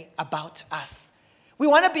say about us. We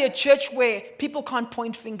want to be a church where people can't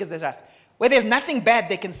point fingers at us, where there's nothing bad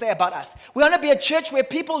they can say about us. We want to be a church where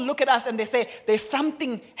people look at us and they say, there's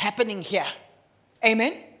something happening here.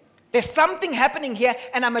 Amen? There's something happening here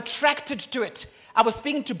and I'm attracted to it. I was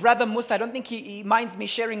speaking to Brother Musa. I don't think he minds me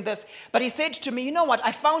sharing this. But he said to me, you know what?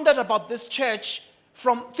 I found out about this church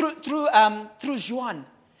through Juan.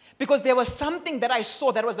 Because there was something that I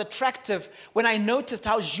saw that was attractive when I noticed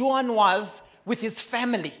how Juan was with his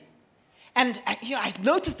family. And I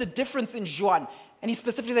noticed a difference in Juan. And he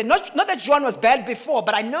specifically said, not that Juan was bad before,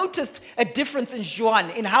 but I noticed a difference in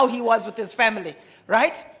Juan, in how he was with his family,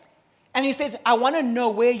 right? And he says, I want to know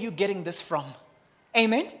where you're getting this from.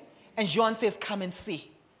 Amen? And Juan says, come and see.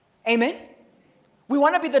 Amen? We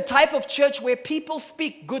want to be the type of church where people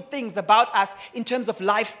speak good things about us in terms of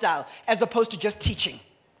lifestyle, as opposed to just teaching.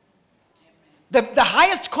 The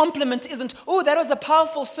highest compliment isn't, oh, that was a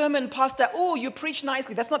powerful sermon, Pastor. Oh, you preach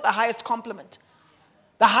nicely. That's not the highest compliment.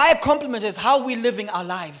 The higher compliment is how we're living our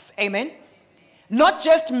lives. Amen? Not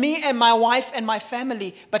just me and my wife and my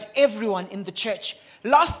family, but everyone in the church.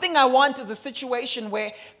 Last thing I want is a situation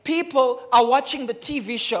where people are watching the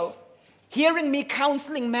TV show, hearing me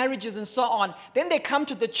counseling marriages and so on. Then they come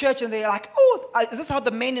to the church and they're like, oh, is this how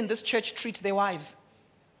the men in this church treat their wives?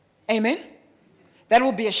 Amen? That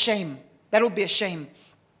will be a shame. That will be a shame.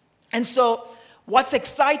 And so what's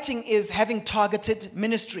exciting is having targeted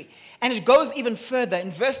ministry. And it goes even further.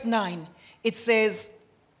 In verse 9, it says,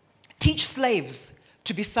 teach slaves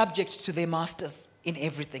to be subject to their masters in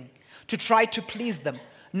everything, to try to please them,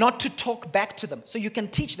 not to talk back to them. So you can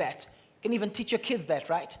teach that. You can even teach your kids that,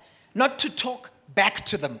 right? Not to talk back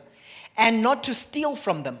to them and not to steal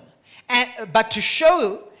from them, but to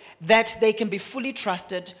show that they can be fully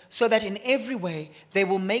trusted, so that in every way they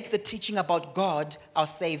will make the teaching about God, our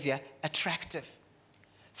Savior, attractive.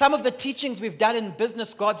 Some of the teachings we've done in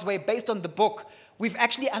Business God's Way based on the book, we've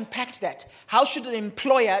actually unpacked that. How should an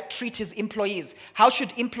employer treat his employees? How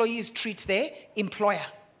should employees treat their employer?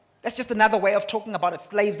 That's just another way of talking about it,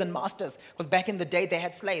 slaves and masters, because back in the day they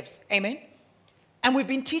had slaves. Amen? And we've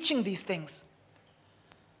been teaching these things.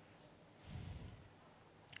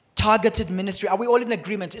 Targeted ministry. Are we all in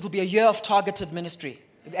agreement? It'll be a year of targeted ministry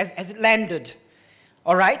as it landed.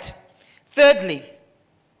 All right? Thirdly,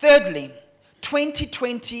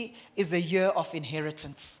 2020 is a year of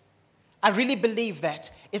inheritance. I really believe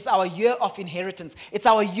that. It's our year of inheritance. It's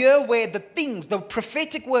our year where the things, the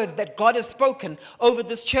prophetic words that God has spoken over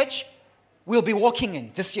this church, we'll be walking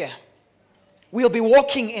in this year. We'll be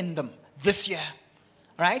walking in them this year.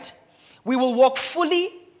 Right? We will walk fully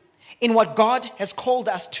in what God has called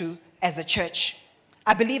us to as a church.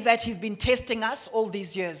 I believe that He's been testing us all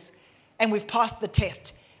these years, and we've passed the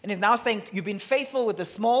test. And He's now saying, you've been faithful with the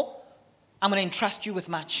small, I'm going to entrust you with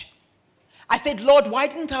much. I said, Lord, why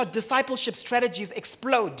didn't our discipleship strategies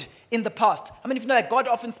explode in the past? I mean, if you know that God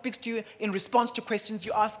often speaks to you in response to questions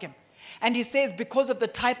you ask Him. And He says, because of the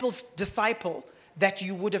type of disciple that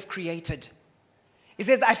you would have created. He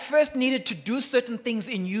says, I first needed to do certain things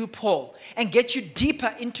in you, Paul, and get you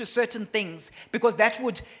deeper into certain things, because that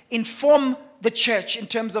would inform the church in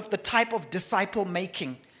terms of the type of disciple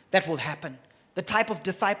making that will happen, the type of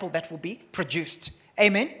disciple that will be produced.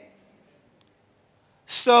 Amen?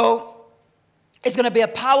 So it's going to be a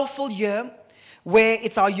powerful year where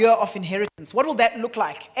it's our year of inheritance. What will that look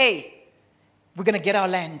like? A, we're going to get our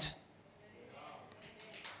land.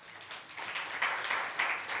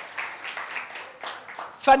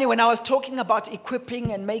 It's funny, when I was talking about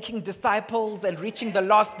equipping and making disciples and reaching the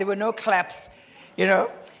lost, there were no claps, you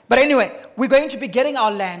know. But anyway, we're going to be getting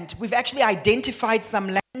our land. We've actually identified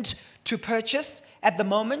some land to purchase at the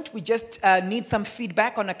moment. We just need some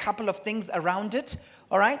feedback on a couple of things around it,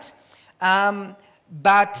 all right?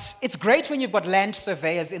 But it's great when you've got land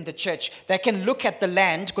surveyors in the church that can look at the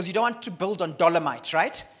land, because you don't want to build on dolomite,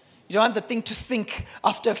 right? You don't want the thing to sink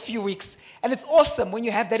after a few weeks. And it's awesome when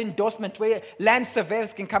you have that endorsement where land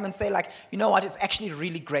surveyors can come and say, like, you know what, it's actually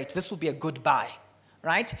really great. This will be a good buy,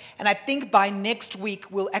 right? And I think by next week,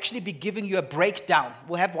 we'll actually be giving you a breakdown.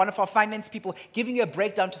 We'll have one of our finance people giving you a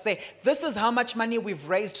breakdown to say, this is how much money we've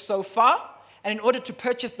raised so far. And in order to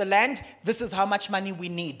purchase the land, this is how much money we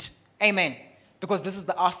need. Amen. Because this is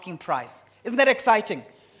the asking price. Isn't that exciting?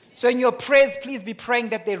 So in your prayers, please be praying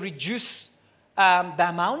that they reduce the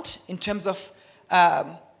amount in terms of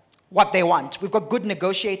what they want. We've got good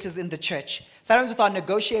negotiators in the church. Sometimes with our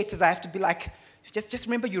negotiators, I have to be like, just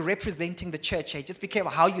remember you're representing the church. Hey? Just be careful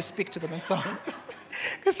how you speak to them and so on.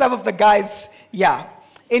 Because some of the guys, yeah.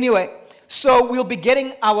 Anyway, so we'll be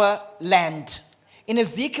getting our land. In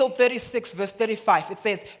Ezekiel 36, verse 35, it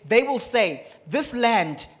says, they will say, this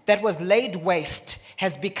land that was laid waste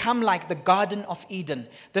has become like the Garden of Eden.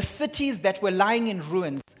 The cities that were lying in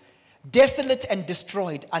ruins, desolate and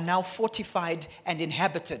destroyed, are now fortified and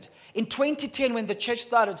inhabited. In 2010, when the church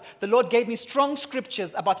started, the Lord gave me strong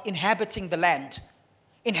scriptures about inhabiting the land.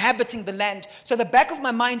 Inhabiting the land. So at the back of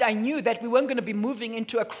my mind, I knew that we weren't going to be moving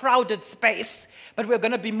into a crowded space, but we're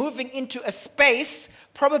going to be moving into a space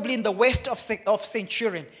probably in the west of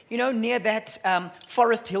Centurion, you know, near that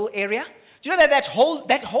Forest Hill area. Do you know that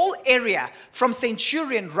that whole area from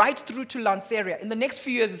Centurion right through to Lanseria, in the next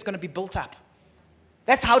few years, is going to be built up?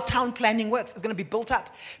 That's how town planning works. It's going to be built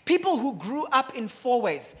up. People who grew up in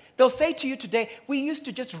fourways, they'll say to you today, we used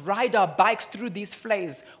to just ride our bikes through these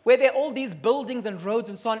flays, where there are all these buildings and roads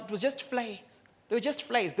and so on. It was just flays. They were just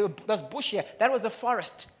flays. There was bush here. That was a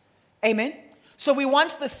forest. Amen? So we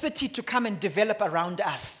want the city to come and develop around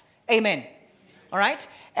us. Amen? All right?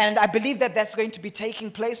 And I believe that that's going to be taking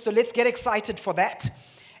place. So let's get excited for that.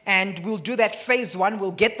 And we'll do that phase 1.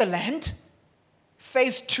 We'll get the land.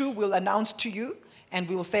 Phase 2, we'll announce to you. And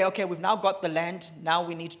we will say, okay, we've now got the land. Now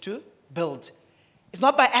we need to build. It's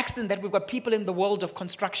not by accident that we've got people in the world of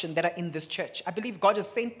construction that are in this church. I believe God has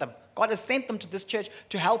sent them. God has sent them to this church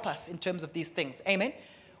to help us in terms of these things. Amen?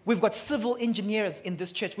 We've got civil engineers in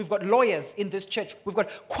this church. We've got lawyers in this church. We've got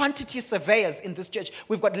quantity surveyors in this church.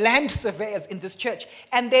 We've got land surveyors in this church.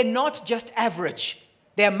 And they're not just average.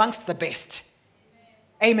 They're amongst the best.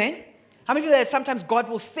 Amen? How many of you know that sometimes God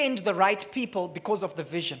will send the right people because of the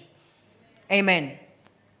vision? Amen.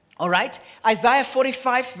 All right? Isaiah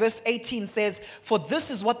 45 verse 18 says, for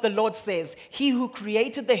this is what the Lord says, he who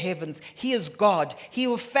created the heavens, he is God, he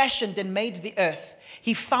who fashioned and made the earth.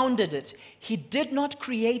 He founded it. He did not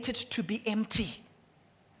create it to be empty,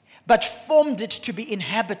 but formed it to be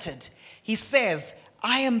inhabited. He says,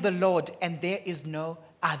 I am the Lord and there is no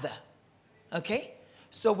other. Okay?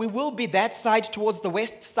 So we will be that side towards the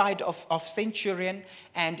west side of Centurion,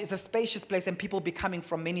 and it's a spacious place, and people will be coming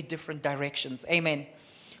from many different directions. Amen.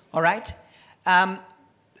 All right.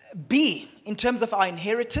 B, in terms of our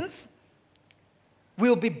inheritance,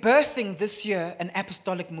 we'll be birthing this year an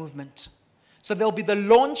apostolic movement. So there'll be the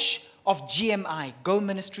launch of GMI, Go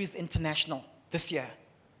Ministries International, this year.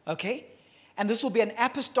 Okay? And this will be an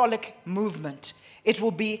apostolic movement. It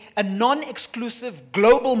will be a non-exclusive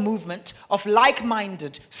global movement of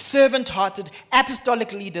like-minded, servant-hearted,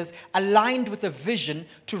 apostolic leaders aligned with a vision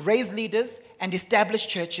to raise leaders and establish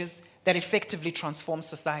churches that effectively transform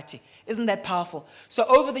society. Isn't that powerful? So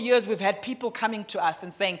over the years, we've had people coming to us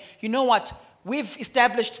and saying, you know what? We've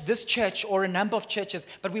established this church or a number of churches,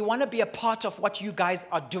 but we want to be a part of what you guys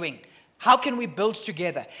are doing. How can we build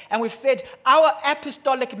together? And we've said our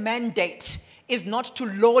apostolic mandate is not to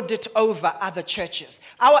lord it over other churches.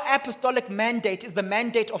 Our apostolic mandate is the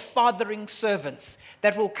mandate of fathering servants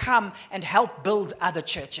that will come and help build other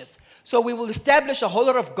churches. So we will establish a whole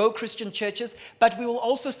lot of Go Christian churches, but we will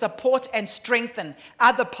also support and strengthen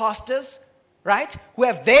other pastors, right, who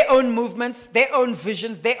have their own movements, their own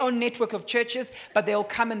visions, their own network of churches, but they'll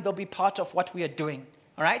come and they'll be part of what we are doing.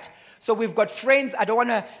 All right? So we've got friends, I don't want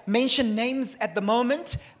to mention names at the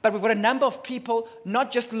moment, but we've got a number of people,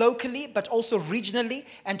 not just locally, but also regionally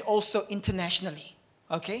and also internationally,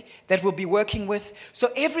 okay, that we'll be working with.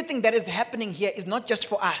 So everything that is happening here is not just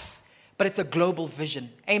for us, but it's a global vision.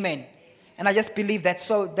 Amen. And I just believe that's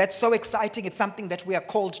so exciting. It's something that we are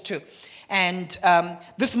called to. And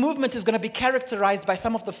this movement is going to be characterized by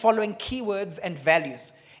some of the following keywords and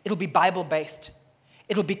values. It'll be Bible-based.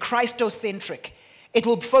 It'll be Christocentric. It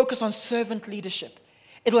will focus on servant leadership.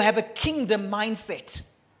 It will have a kingdom mindset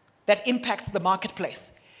that impacts the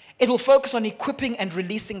marketplace. It will focus on equipping and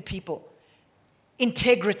releasing people.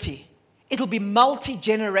 Integrity. It will be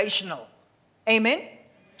multi-generational. Amen?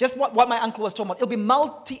 Just what my uncle was talking about. It'll be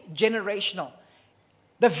multi-generational.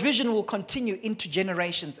 The vision will continue into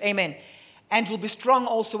generations. Amen. And it will be strong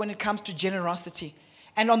also when it comes to generosity.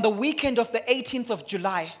 And on the weekend of the 18th of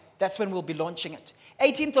July, that's when we'll be launching it.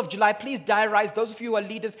 18th of July, please diarize. Those of you who are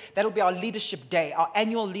leaders, that'll be our leadership day, our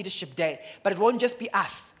annual leadership day. But it won't just be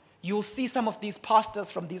us. You'll see some of these pastors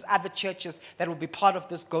from these other churches that will be part of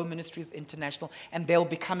this Go Ministries International, and they'll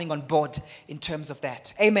be coming on board in terms of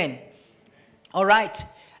that. Amen. All right.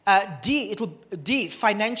 D,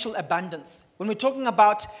 financial abundance. When we're talking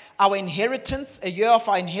about our inheritance, a year of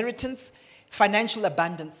our inheritance, financial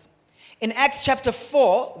abundance. In Acts chapter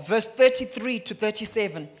 4, verse 33 to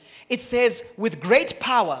 37, it says, with great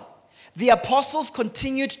power, the apostles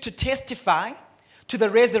continued to testify to the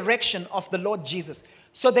resurrection of the Lord Jesus.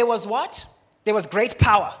 So there was what? There was great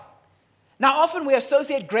power. Now, often we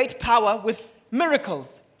associate great power with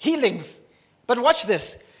miracles, healings. But watch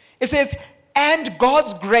this. It says, and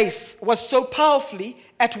God's grace was so powerfully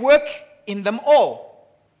at work in them all.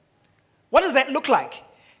 What does that look like?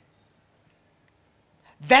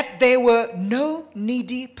 That there were no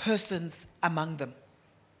needy persons among them.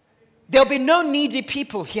 There'll be no needy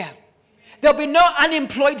people here. There'll be no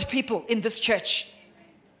unemployed people in this church.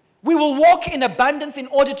 We will walk in abundance in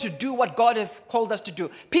order to do what God has called us to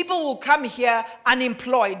do. People will come here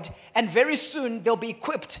unemployed, and very soon they'll be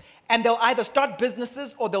equipped, and they'll either start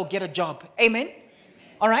businesses or they'll get a job. Amen?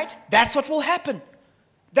 All right? That's what will happen.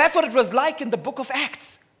 That's what it was like in the book of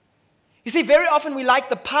Acts. You see, very often we like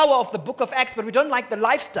the power of the book of Acts, but we don't like the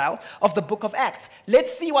lifestyle of the book of Acts.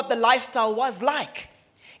 Let's see what the lifestyle was like.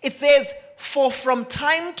 It says, for from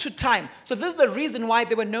time to time. So this is the reason why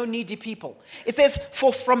there were no needy people. It says,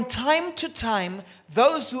 for from time to time,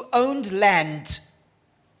 those who owned land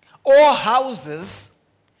or houses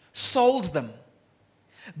sold them,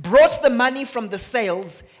 brought the money from the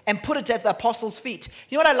sales, and put it at the apostles' feet.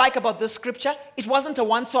 You know what I like about this scripture? It wasn't a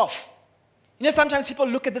once-off. You know, sometimes people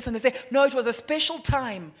look at this and they say, no, it was a special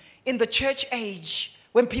time in the church age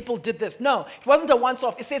when people did this. No, it wasn't a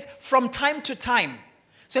once-off. It says from time to time.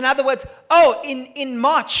 So in other words, in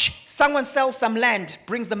March, someone sells some land,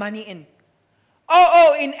 brings the money in.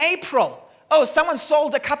 In April, someone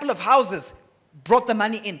sold a couple of houses, brought the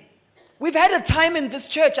money in. We've had a time in this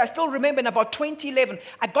church, I still remember in about 2011,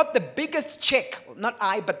 I got the biggest check, not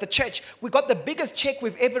I, but the church, we got the biggest check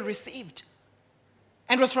we've ever received.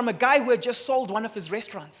 And it was from a guy who had just sold one of his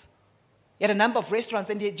restaurants. He had a number of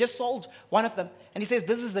restaurants and he had just sold one of them. And he says,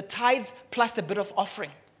 this is the tithe plus a bit of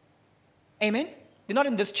offering. Amen? You're not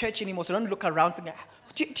in this church anymore, so don't look around and go,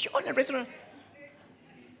 do you own a restaurant?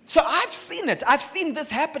 So I've seen it. I've seen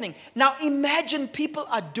this happening. Now imagine people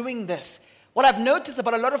are doing this. What I've noticed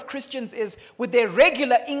about a lot of Christians is with their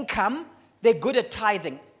regular income, they're good at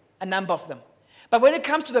tithing, a number of them. But when it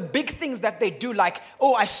comes to the big things that they do, like,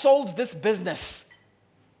 I sold this business,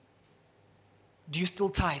 do you still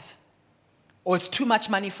tithe? Or it's too much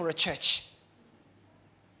money for a church?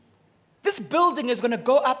 This building is going to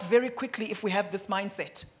go up very quickly if we have this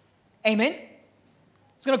mindset. Amen?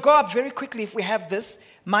 It's going to go up very quickly if we have this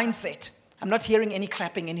mindset. I'm not hearing any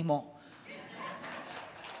clapping anymore.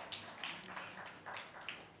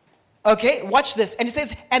 Okay, watch this. And it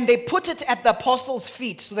says, and they put it at the apostles'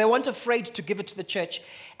 feet. So they weren't afraid to give it to the church.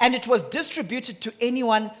 And it was distributed to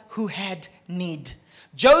anyone who had need.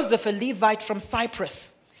 Joseph, a Levite from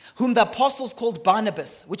Cyprus, whom the apostles called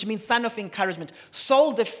Barnabas, which means son of encouragement,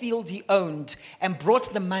 sold a field he owned and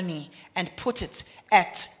brought the money and put it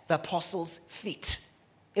at the apostles' feet.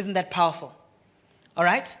 Isn't that powerful? All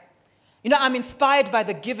right? You know, I'm inspired by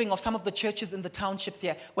the giving of some of the churches in the townships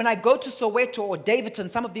here. When I go to Soweto or Davidton,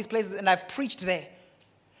 some of these places, and I've preached there,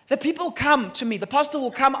 the people come to me. The pastor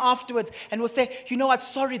will come afterwards and will say, you know what,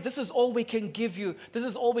 sorry, this is all we can give you. This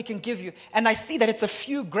is all we can give you. And I see that it's a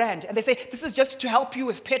few grand. And they say, this is just to help you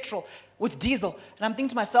with petrol, with diesel. And I'm thinking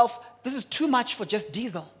to myself, this is too much for just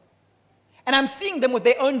diesel. And I'm seeing them with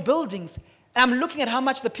their own buildings. And I'm looking at how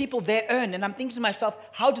much the people there earn. And I'm thinking to myself,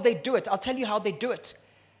 how do they do it? I'll tell you how they do it.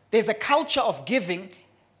 There's a culture of giving,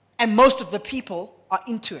 and most of the people are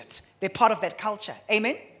into it. They're part of that culture.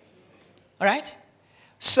 Amen? All right?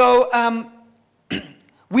 So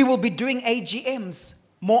we will be doing AGMs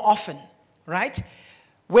more often, right?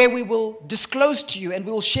 Where we will disclose to you and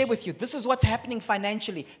we will share with you, this is what's happening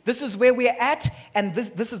financially. This is where we're at, and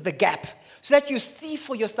this is the gap. So that you see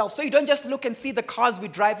for yourself. So you don't just look and see the cars we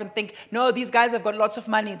drive and think, no, these guys have got lots of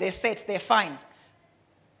money. They're set. They're fine.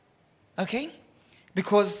 Okay?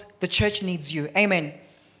 Because the church needs you. Amen.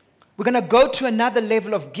 We're going to go to another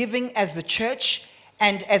level of giving as the church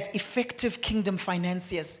and as effective kingdom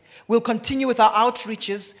financiers. We'll continue with our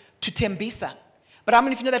outreaches to Tembisa. But how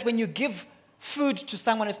many of you know that when you give food to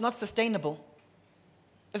someone, it's not sustainable?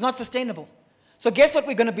 It's not sustainable. So guess what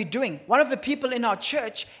we're going to be doing? One of the people in our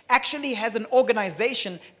church actually has an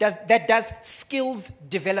organization that does skills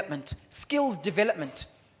development. Skills development.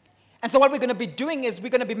 And so what we're going to be doing is we're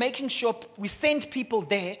going to be making sure we send people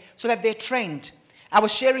there so that they're trained. I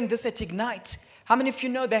was sharing this at Ignite. How many of you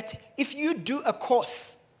know that if you do a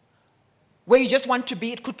course where you just want to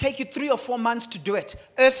be, it could take you 3 or 4 months to do it,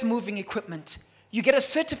 earth-moving equipment. You get a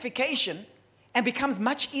certification and it becomes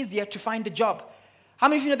much easier to find a job. How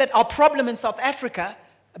many of you know that our problem in South Africa,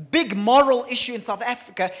 a big moral issue in South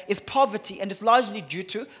Africa, is poverty, and it's largely due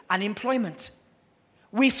to unemployment?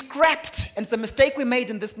 We scrapped, and it's a mistake we made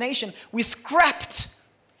in this nation, we scrapped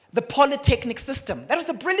the polytechnic system. That was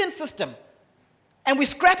a brilliant system. And we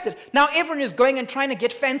scrapped it. Now everyone is going and trying to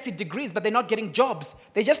get fancy degrees, but they're not getting jobs.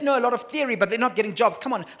 They just know a lot of theory, but they're not getting jobs.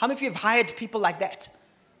 Come on, how many of you have hired people like that?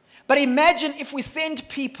 But imagine if we send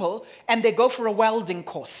people and they go for a welding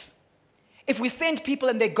course. If we send people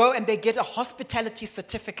and they go and they get a hospitality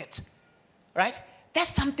certificate, right?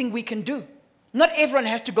 That's something we can do. Not everyone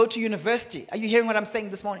has to go to university. Are you hearing what I'm saying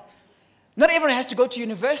this morning? Not everyone has to go to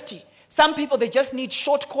university. Some people, they just need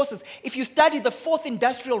short courses. If you study the 4th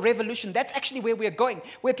Industrial Revolution, that's actually where we're going,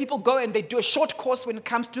 where people go and they do a short course when it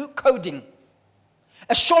comes to coding,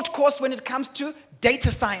 a short course when it comes to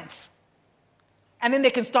data science. And then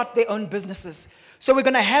they can start their own businesses. So we're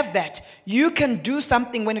going to have that. You can do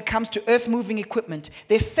something when it comes to earth-moving equipment.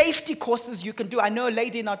 There's safety courses you can do. I know a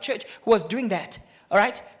lady in our church who was doing that. All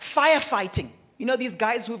right? Firefighting. You know these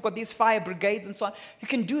guys who've got these fire brigades and so on? You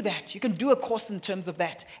can do that. You can do a course in terms of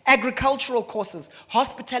that. Agricultural courses,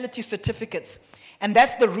 hospitality certificates. And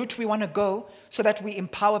that's the route we want to go so that we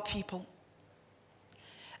empower people.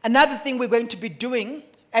 Another thing we're going to be doing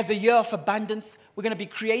as a year of abundance, we're going to be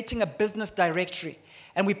creating a business directory.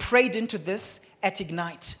 And we prayed into this at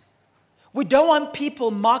Ignite. We don't want people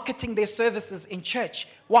marketing their services in church.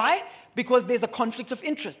 Why? Because there's a conflict of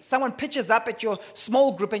interest. Someone pitches up at your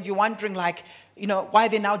small group and you're wondering why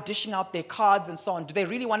they're now dishing out their cards and so on. Do they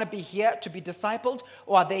really want to be here to be discipled,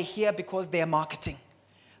 or are they here because they're marketing?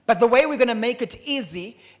 But the way we're going to make it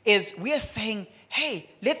easy is we are saying, hey,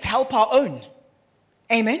 let's help our own.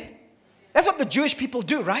 Amen? That's what the Jewish people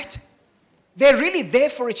do, right? They're really there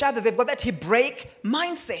for each other. They've got that Hebraic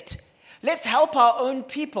mindset. Let's help our own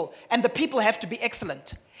people, and the people have to be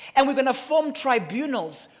excellent. And we're going to form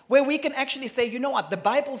tribunals where we can actually say, you know what, the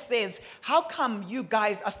Bible says, how come you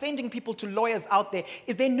guys are sending people to lawyers out there?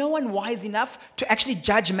 Is there no one wise enough to actually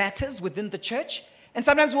judge matters within the church? And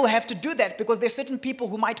sometimes we'll have to do that because there's certain people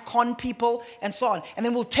who might con people and so on. And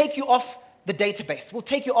then we'll take you off the database. We'll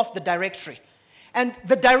take you off the directory. And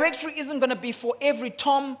the directory isn't going to be for every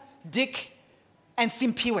Tom, Dick, and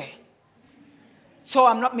Simpiwe. So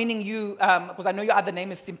I'm not meaning you, because I know your other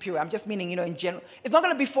name is Simpiwe. I'm just meaning, in general. It's not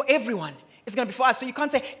going to be for everyone. It's going to be for us. So you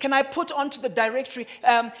can't say, can I put onto the directory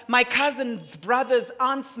my cousin's brother's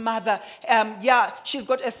aunt's mother? She's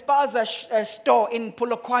got a Spaza store in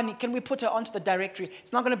Polokwane. Can we put her onto the directory?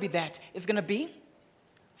 It's not going to be that. It's going to be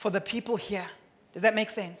for the people here. Does that make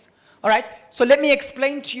sense? All right, so let me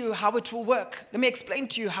explain to you how it will work. Let me do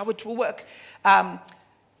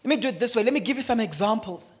it this way. Let me give you some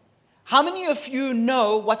examples. How many of you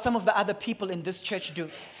know what some of the other people in this church do?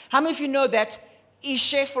 How many of you know that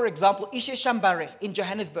Ishe, for example, Ishe Shambare in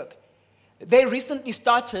Johannesburg, they recently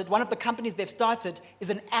started, one of the companies they've started is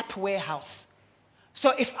an app warehouse.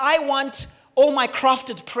 So if I want all my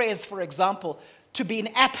crafted prayers, for example, to be in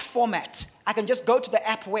app format, I can just go to the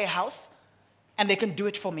app warehouse and they can do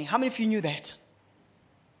it for me. How many of you knew that?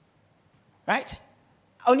 Right?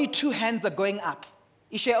 Only 2 hands are going up.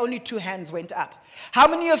 Ishe, only 2 hands went up. How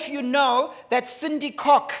many of you know that Cindy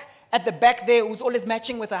Koch at the back there, who's always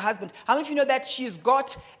matching with her husband, how many of you know that she's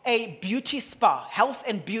got a beauty spa, health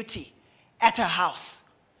and beauty, at her house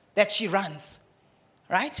that she runs?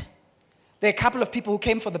 Right? There are a couple of people who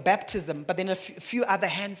came for the baptism, but then a few other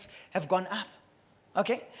hands have gone up.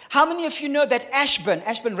 Okay? How many of you know that Ashburn,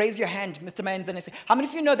 raise your hand, Mr. Manzanese. How many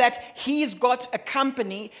of you know that he's got a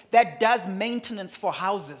company that does maintenance for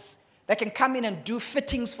houses, that can come in and do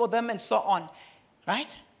fittings for them and so on?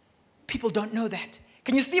 Right? People don't know that.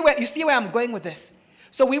 Can you see where I'm going with this?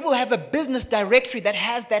 So we will have a business directory that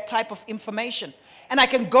has that type of information. And I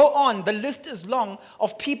can go on, the list is long,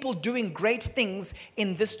 of people doing great things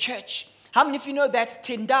in this church. How many of you know that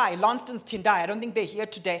Tendai, Lanston's Tendai, I don't think they're here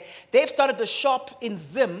today, they've started a shop in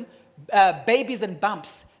Zim, Babies and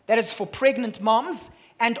Bumps, that is for pregnant moms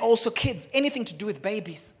and also kids, anything to do with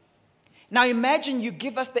babies. Now imagine you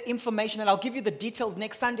give us the information, and I'll give you the details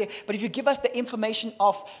next Sunday, but if you give us the information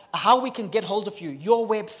of how we can get hold of you, your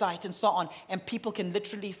website and so on, and people can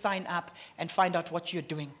literally sign up and find out what you're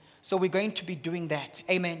doing. So we're going to be doing that.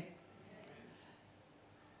 Amen.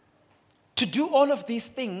 To do all of these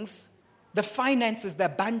things, the finances, the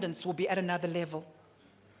abundance will be at another level.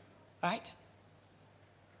 Right?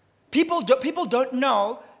 People don't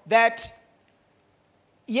know that,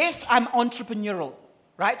 yes, I'm entrepreneurial.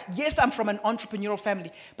 Right? Yes, I'm from an entrepreneurial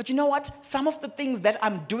family. But you know what? Some of the things that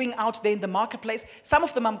I'm doing out there in the marketplace, some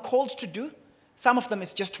of them I'm called to do. Some of them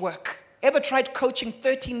is just work. Ever tried coaching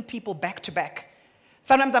 13 people back to back?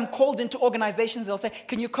 Sometimes I'm called into organizations, they'll say,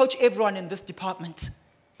 can you coach everyone in this department?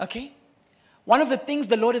 Okay? One of the things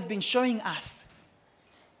the Lord has been showing us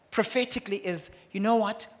prophetically is, you know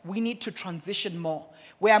what? We need to transition more,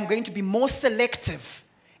 where I'm going to be more selective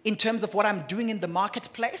in terms of what I'm doing in the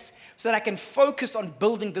marketplace so that I can focus on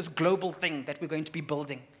building this global thing that we're going to be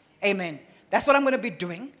building. Amen. That's what I'm going to be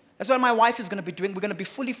doing. That's what my wife is going to be doing. We're going to be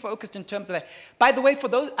fully focused in terms of that. By the way, for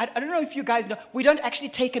those, I don't know if you guys know, we don't actually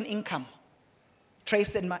take an income.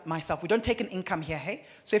 Trace and myself, we don't take an income here, hey?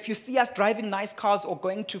 So if you see us driving nice cars or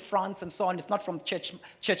going to France and so on, it's not from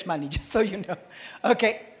church money, just so you know.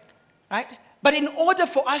 Okay? Right? But in order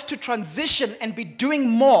for us to transition and be doing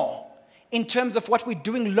more in terms of what we're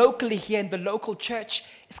doing locally here in the local church,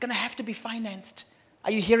 it's going to have to be financed.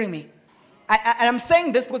 Are you hearing me? And I'm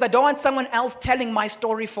saying this because I don't want someone else telling my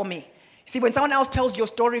story for me. See, when someone else tells your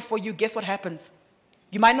story for you, guess what happens?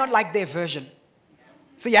 You might not like their version.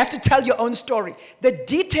 So you have to tell your own story. The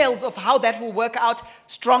details of how that will work out,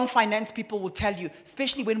 strong finance people will tell you,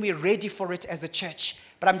 especially when we're ready for it as a church.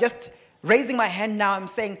 But I'm just raising my hand now. I'm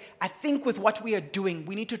saying, I think with what we are doing,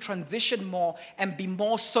 we need to transition more and be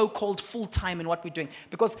more so-called full-time in what we're doing.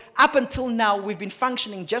 Because up until now, we've been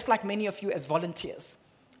functioning just like many of you as volunteers.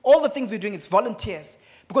 All the things we're doing is volunteers.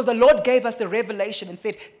 Because the Lord gave us the revelation and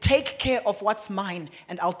said, take care of what's mine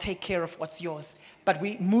and I'll take care of what's yours. But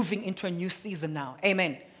we're moving into a new season now.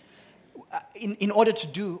 Amen. In order to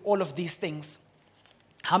do all of these things.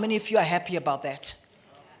 How many of you are happy about that?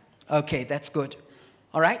 Okay, that's good.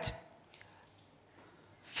 All right.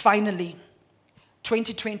 Finally,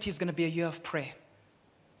 2020 is going to be a year of prayer.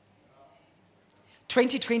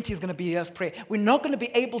 2020 is going to be a year of prayer. We're not going to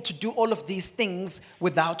be able to do all of these things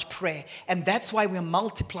without prayer. And that's why we're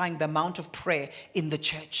multiplying the amount of prayer in the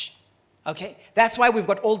church. Okay? That's why we've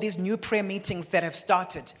got all these new prayer meetings that have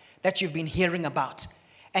started that you've been hearing about.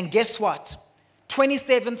 And guess what?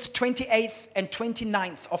 27th, 28th, and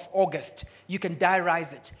 29th of August, you can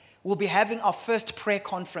diarize it. We'll be having our first prayer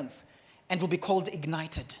conference, and it will be called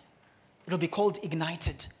Ignited. It'll be called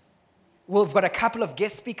Ignited. We've got a couple of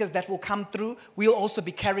guest speakers that will come through. We'll also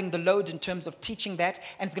be carrying the load in terms of teaching that.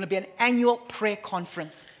 And it's going to be an annual prayer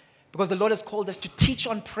conference because the Lord has called us to teach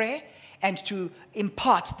on prayer and to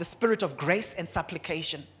impart the spirit of grace and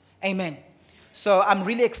supplication. Amen. So I'm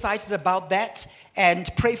really excited about that. And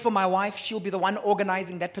pray for my wife. She'll be the one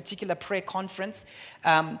organizing that particular prayer conference.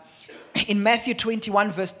 In Matthew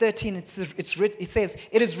 21, verse 13, it says,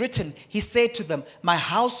 it is written, he said to them, my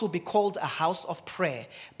house will be called a house of prayer,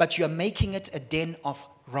 but you are making it a den of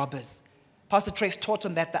robbers. Pastor Trace taught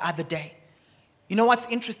on that the other day. You know what's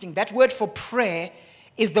interesting? That word for prayer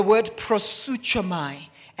is the word proseuchomai,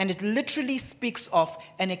 and it literally speaks of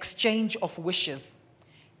an exchange of wishes.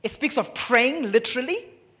 It speaks of praying literally,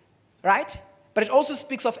 right? But it also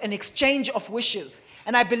speaks of an exchange of wishes.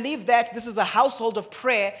 And I believe that this is a household of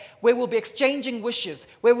prayer where we'll be exchanging wishes,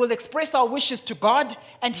 where we'll express our wishes to God,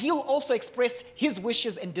 and He'll also express His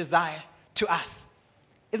wishes and desire to us.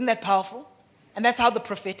 Isn't that powerful? And that's how the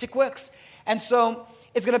prophetic works. And so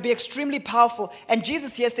it's going to be extremely powerful. And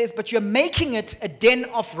Jesus here says, but you're making it a den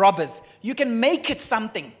of robbers. You can make it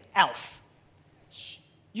something else.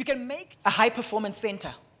 You can make a high-performance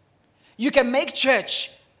center. You can make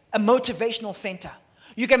church a motivational center.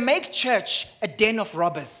 You can make church a den of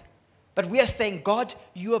robbers. But we are saying, God,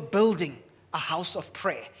 you are building a house of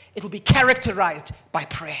prayer. It will be characterized by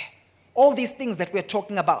prayer. All these things that we're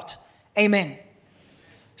talking about. Amen.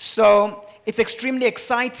 So it's extremely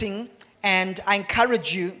exciting, and I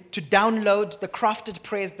encourage you to download the crafted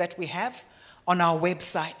prayers that we have on our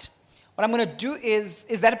website. What I'm going to do is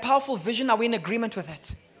that a powerful vision? Are we in agreement with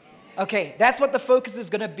it? Okay, that's what the focus is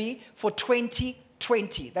going to be for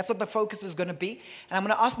 2020. That's what the focus is going to be. And I'm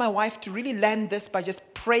going to ask my wife to really land this by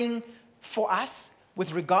just praying for us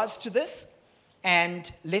with regards to this. And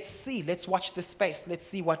let's watch this space. Let's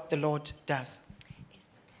see what the Lord does.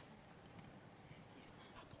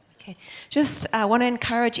 Okay. Just want to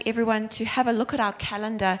encourage everyone to have a look at our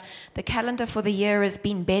calendar. The calendar for the year has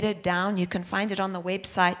been bedded down. You can find it on the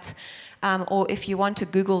website. Or if you want a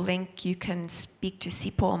Google link, you can speak to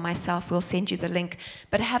Sipho or myself. We'll send you the link.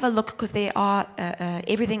 But have a look because there are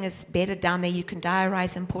everything is bedded down there. You can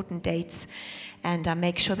diarize important dates and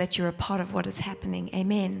make sure that you're a part of what is happening.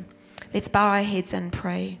 Amen. Let's bow our heads and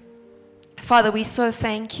pray. Father, we so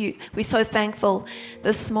thank you. We're so thankful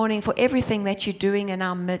this morning for everything that you're doing in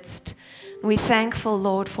our midst. We're thankful,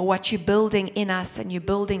 Lord, for what you're building in us and you're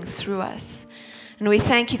building through us. And we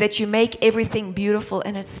thank you that you make everything beautiful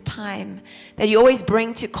in its time, that you always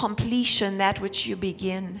bring to completion that which you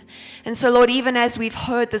begin. And so, Lord, even as we've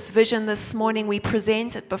heard this vision this morning, we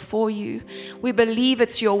present it before you. We believe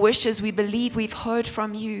it's your wishes. We believe we've heard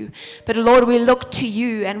from you. But, Lord, we look to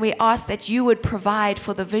you and we ask that you would provide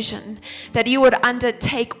for the vision, that you would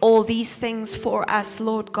undertake all these things for us,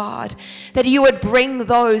 Lord God, that you would bring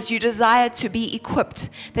those you desire to be equipped,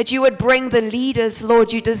 that you would bring the leaders,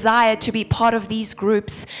 Lord, you desire to be part of these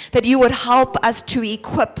groups, that you would help us to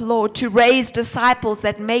equip, Lord, to raise disciples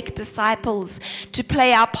that make disciples, to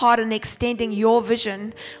play our part in extending your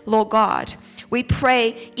vision, Lord God. We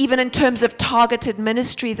pray even in terms of targeted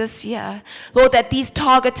ministry this year, Lord, that these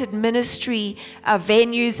targeted ministry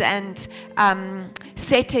venues and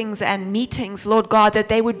settings and meetings, Lord God, that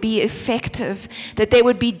they would be effective, that there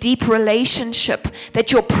would be deep relationship, that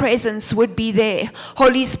your presence would be there.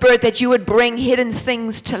 Holy Spirit, that you would bring hidden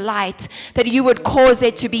things to light, that you would cause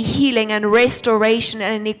there to be healing and restoration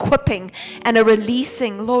and an equipping and a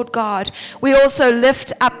releasing, Lord God. We also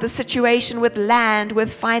lift up the situation with land,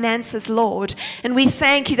 with finances, Lord. And we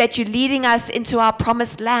thank you that you're leading us into our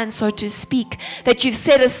promised land, so to speak, that you've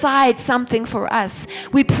set aside something for us.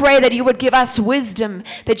 We pray that you would give us wisdom,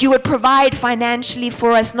 that you would provide financially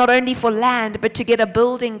for us, not only for land, but to get a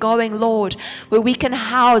building going, Lord, where we can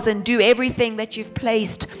house and do everything that you've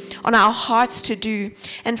placed on our hearts to do.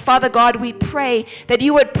 And Father God, we pray that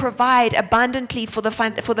you would provide abundantly for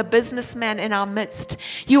the businessman in our midst.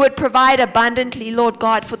 You would provide abundantly, Lord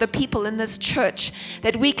God, for the people in this church,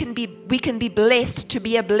 that we can be blessed to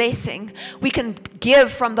be a blessing. We can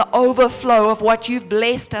give from the overflow of what you've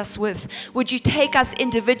blessed us with. Would you take us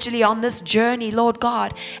individually on this journey, Lord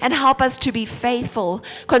God, and help us to be faithful.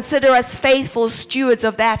 Consider us faithful stewards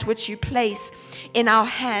of that which you place in our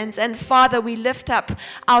hands. And Father, we lift up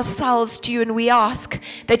ourselves to you, and we ask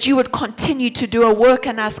that you would continue to do a work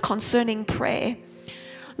in us concerning prayer.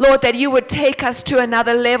 Lord, that you would take us to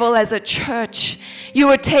another level as a church. You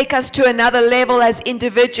would take us to another level as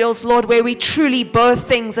individuals, Lord, where we truly birth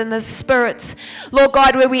things in the Spirit. Lord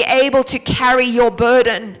God, where we're able to carry your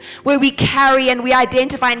burden, where we carry and we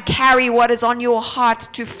identify and carry what is on your heart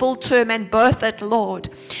to full term and birth it, Lord.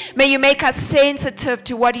 May you make us sensitive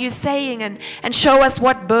to what you're saying and show us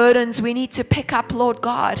what burdens we need to pick up, Lord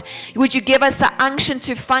God. Would you give us the unction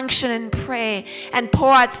to function in prayer and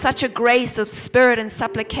pour out such a grace of spirit and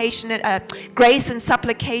supplication, grace and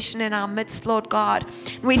supplication in our midst, Lord God.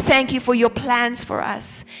 And we thank you for your plans for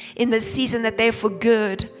us in this season, that they're for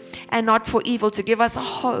good and not for evil, to give us a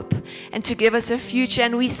hope and to give us a future.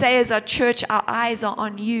 And we say as a church, our eyes are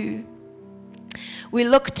on you. We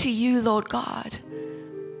look to you, Lord God.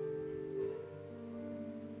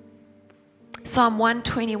 Psalm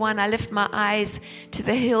 121, I lift my eyes to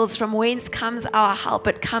the hills. From whence comes our help?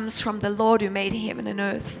 It comes from the Lord who made heaven and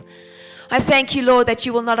earth. I thank you, Lord, that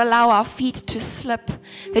you will not allow our feet to slip,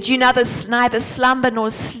 that you neither slumber nor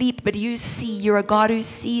sleep, but you see. You're a God who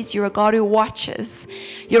sees. You're a God who watches.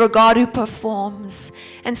 You're a God who performs.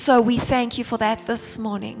 And so we thank you for that this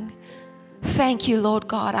morning. Thank you, Lord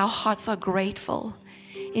God. Our hearts are grateful.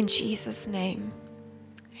 In Jesus' name,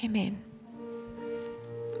 amen.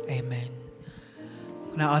 Amen.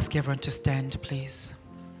 Can I ask everyone to stand, please?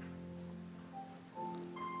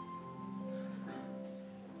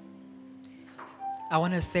 I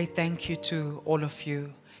want to say thank you to all of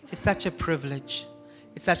you. It's such a privilege.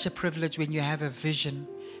 It's such a privilege when you have a vision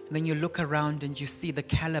and then you look around and you see the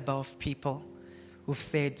caliber of people who've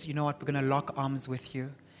said, you know what, we're going to lock arms with you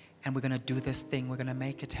and we're going to do this thing. We're going to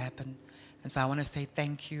make it happen. And so I want to say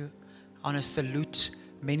thank you. I want to salute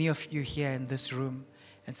many of you here in this room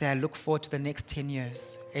and say I look forward to the next 10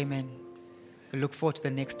 years. Amen. We look forward to the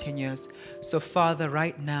next 10 years. So Father,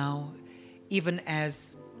 right now, even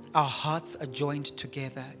as our hearts are joined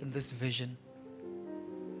together in this vision,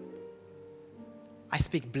 I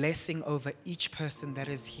speak blessing over each person that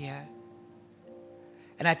is here.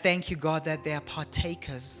 And I thank you, God, that they are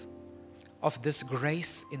partakers of this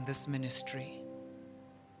grace in this ministry.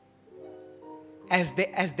 As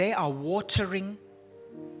they are watering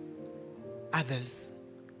others,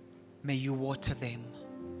 may you water them.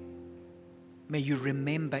 May you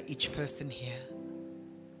remember each person here.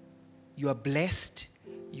 You are blessed.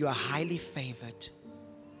 You are highly favored.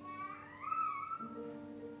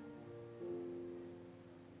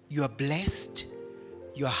 You are blessed.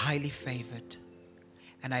 You are highly favored.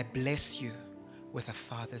 And I bless you with a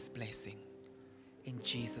Father's blessing. In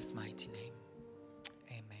Jesus' mighty name.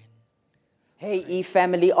 Hey,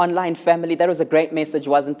 E-family, online family, that was a great message,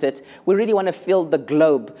 wasn't it? We really want to fill the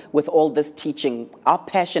globe with all this teaching. Our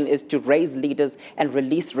passion is to raise leaders and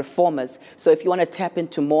release reformers. So if you want to tap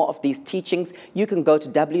into more of these teachings, you can go to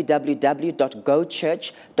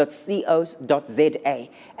www.gochurch.co.za.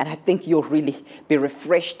 And I think you'll really be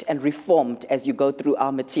refreshed and reformed as you go through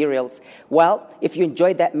our materials. Well, if you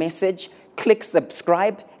enjoyed that message, click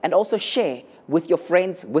subscribe and also share with your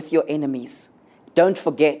friends, with your enemies. Don't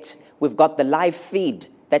forget, we've got the live feed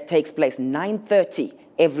that takes place 9:30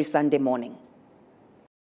 every Sunday morning.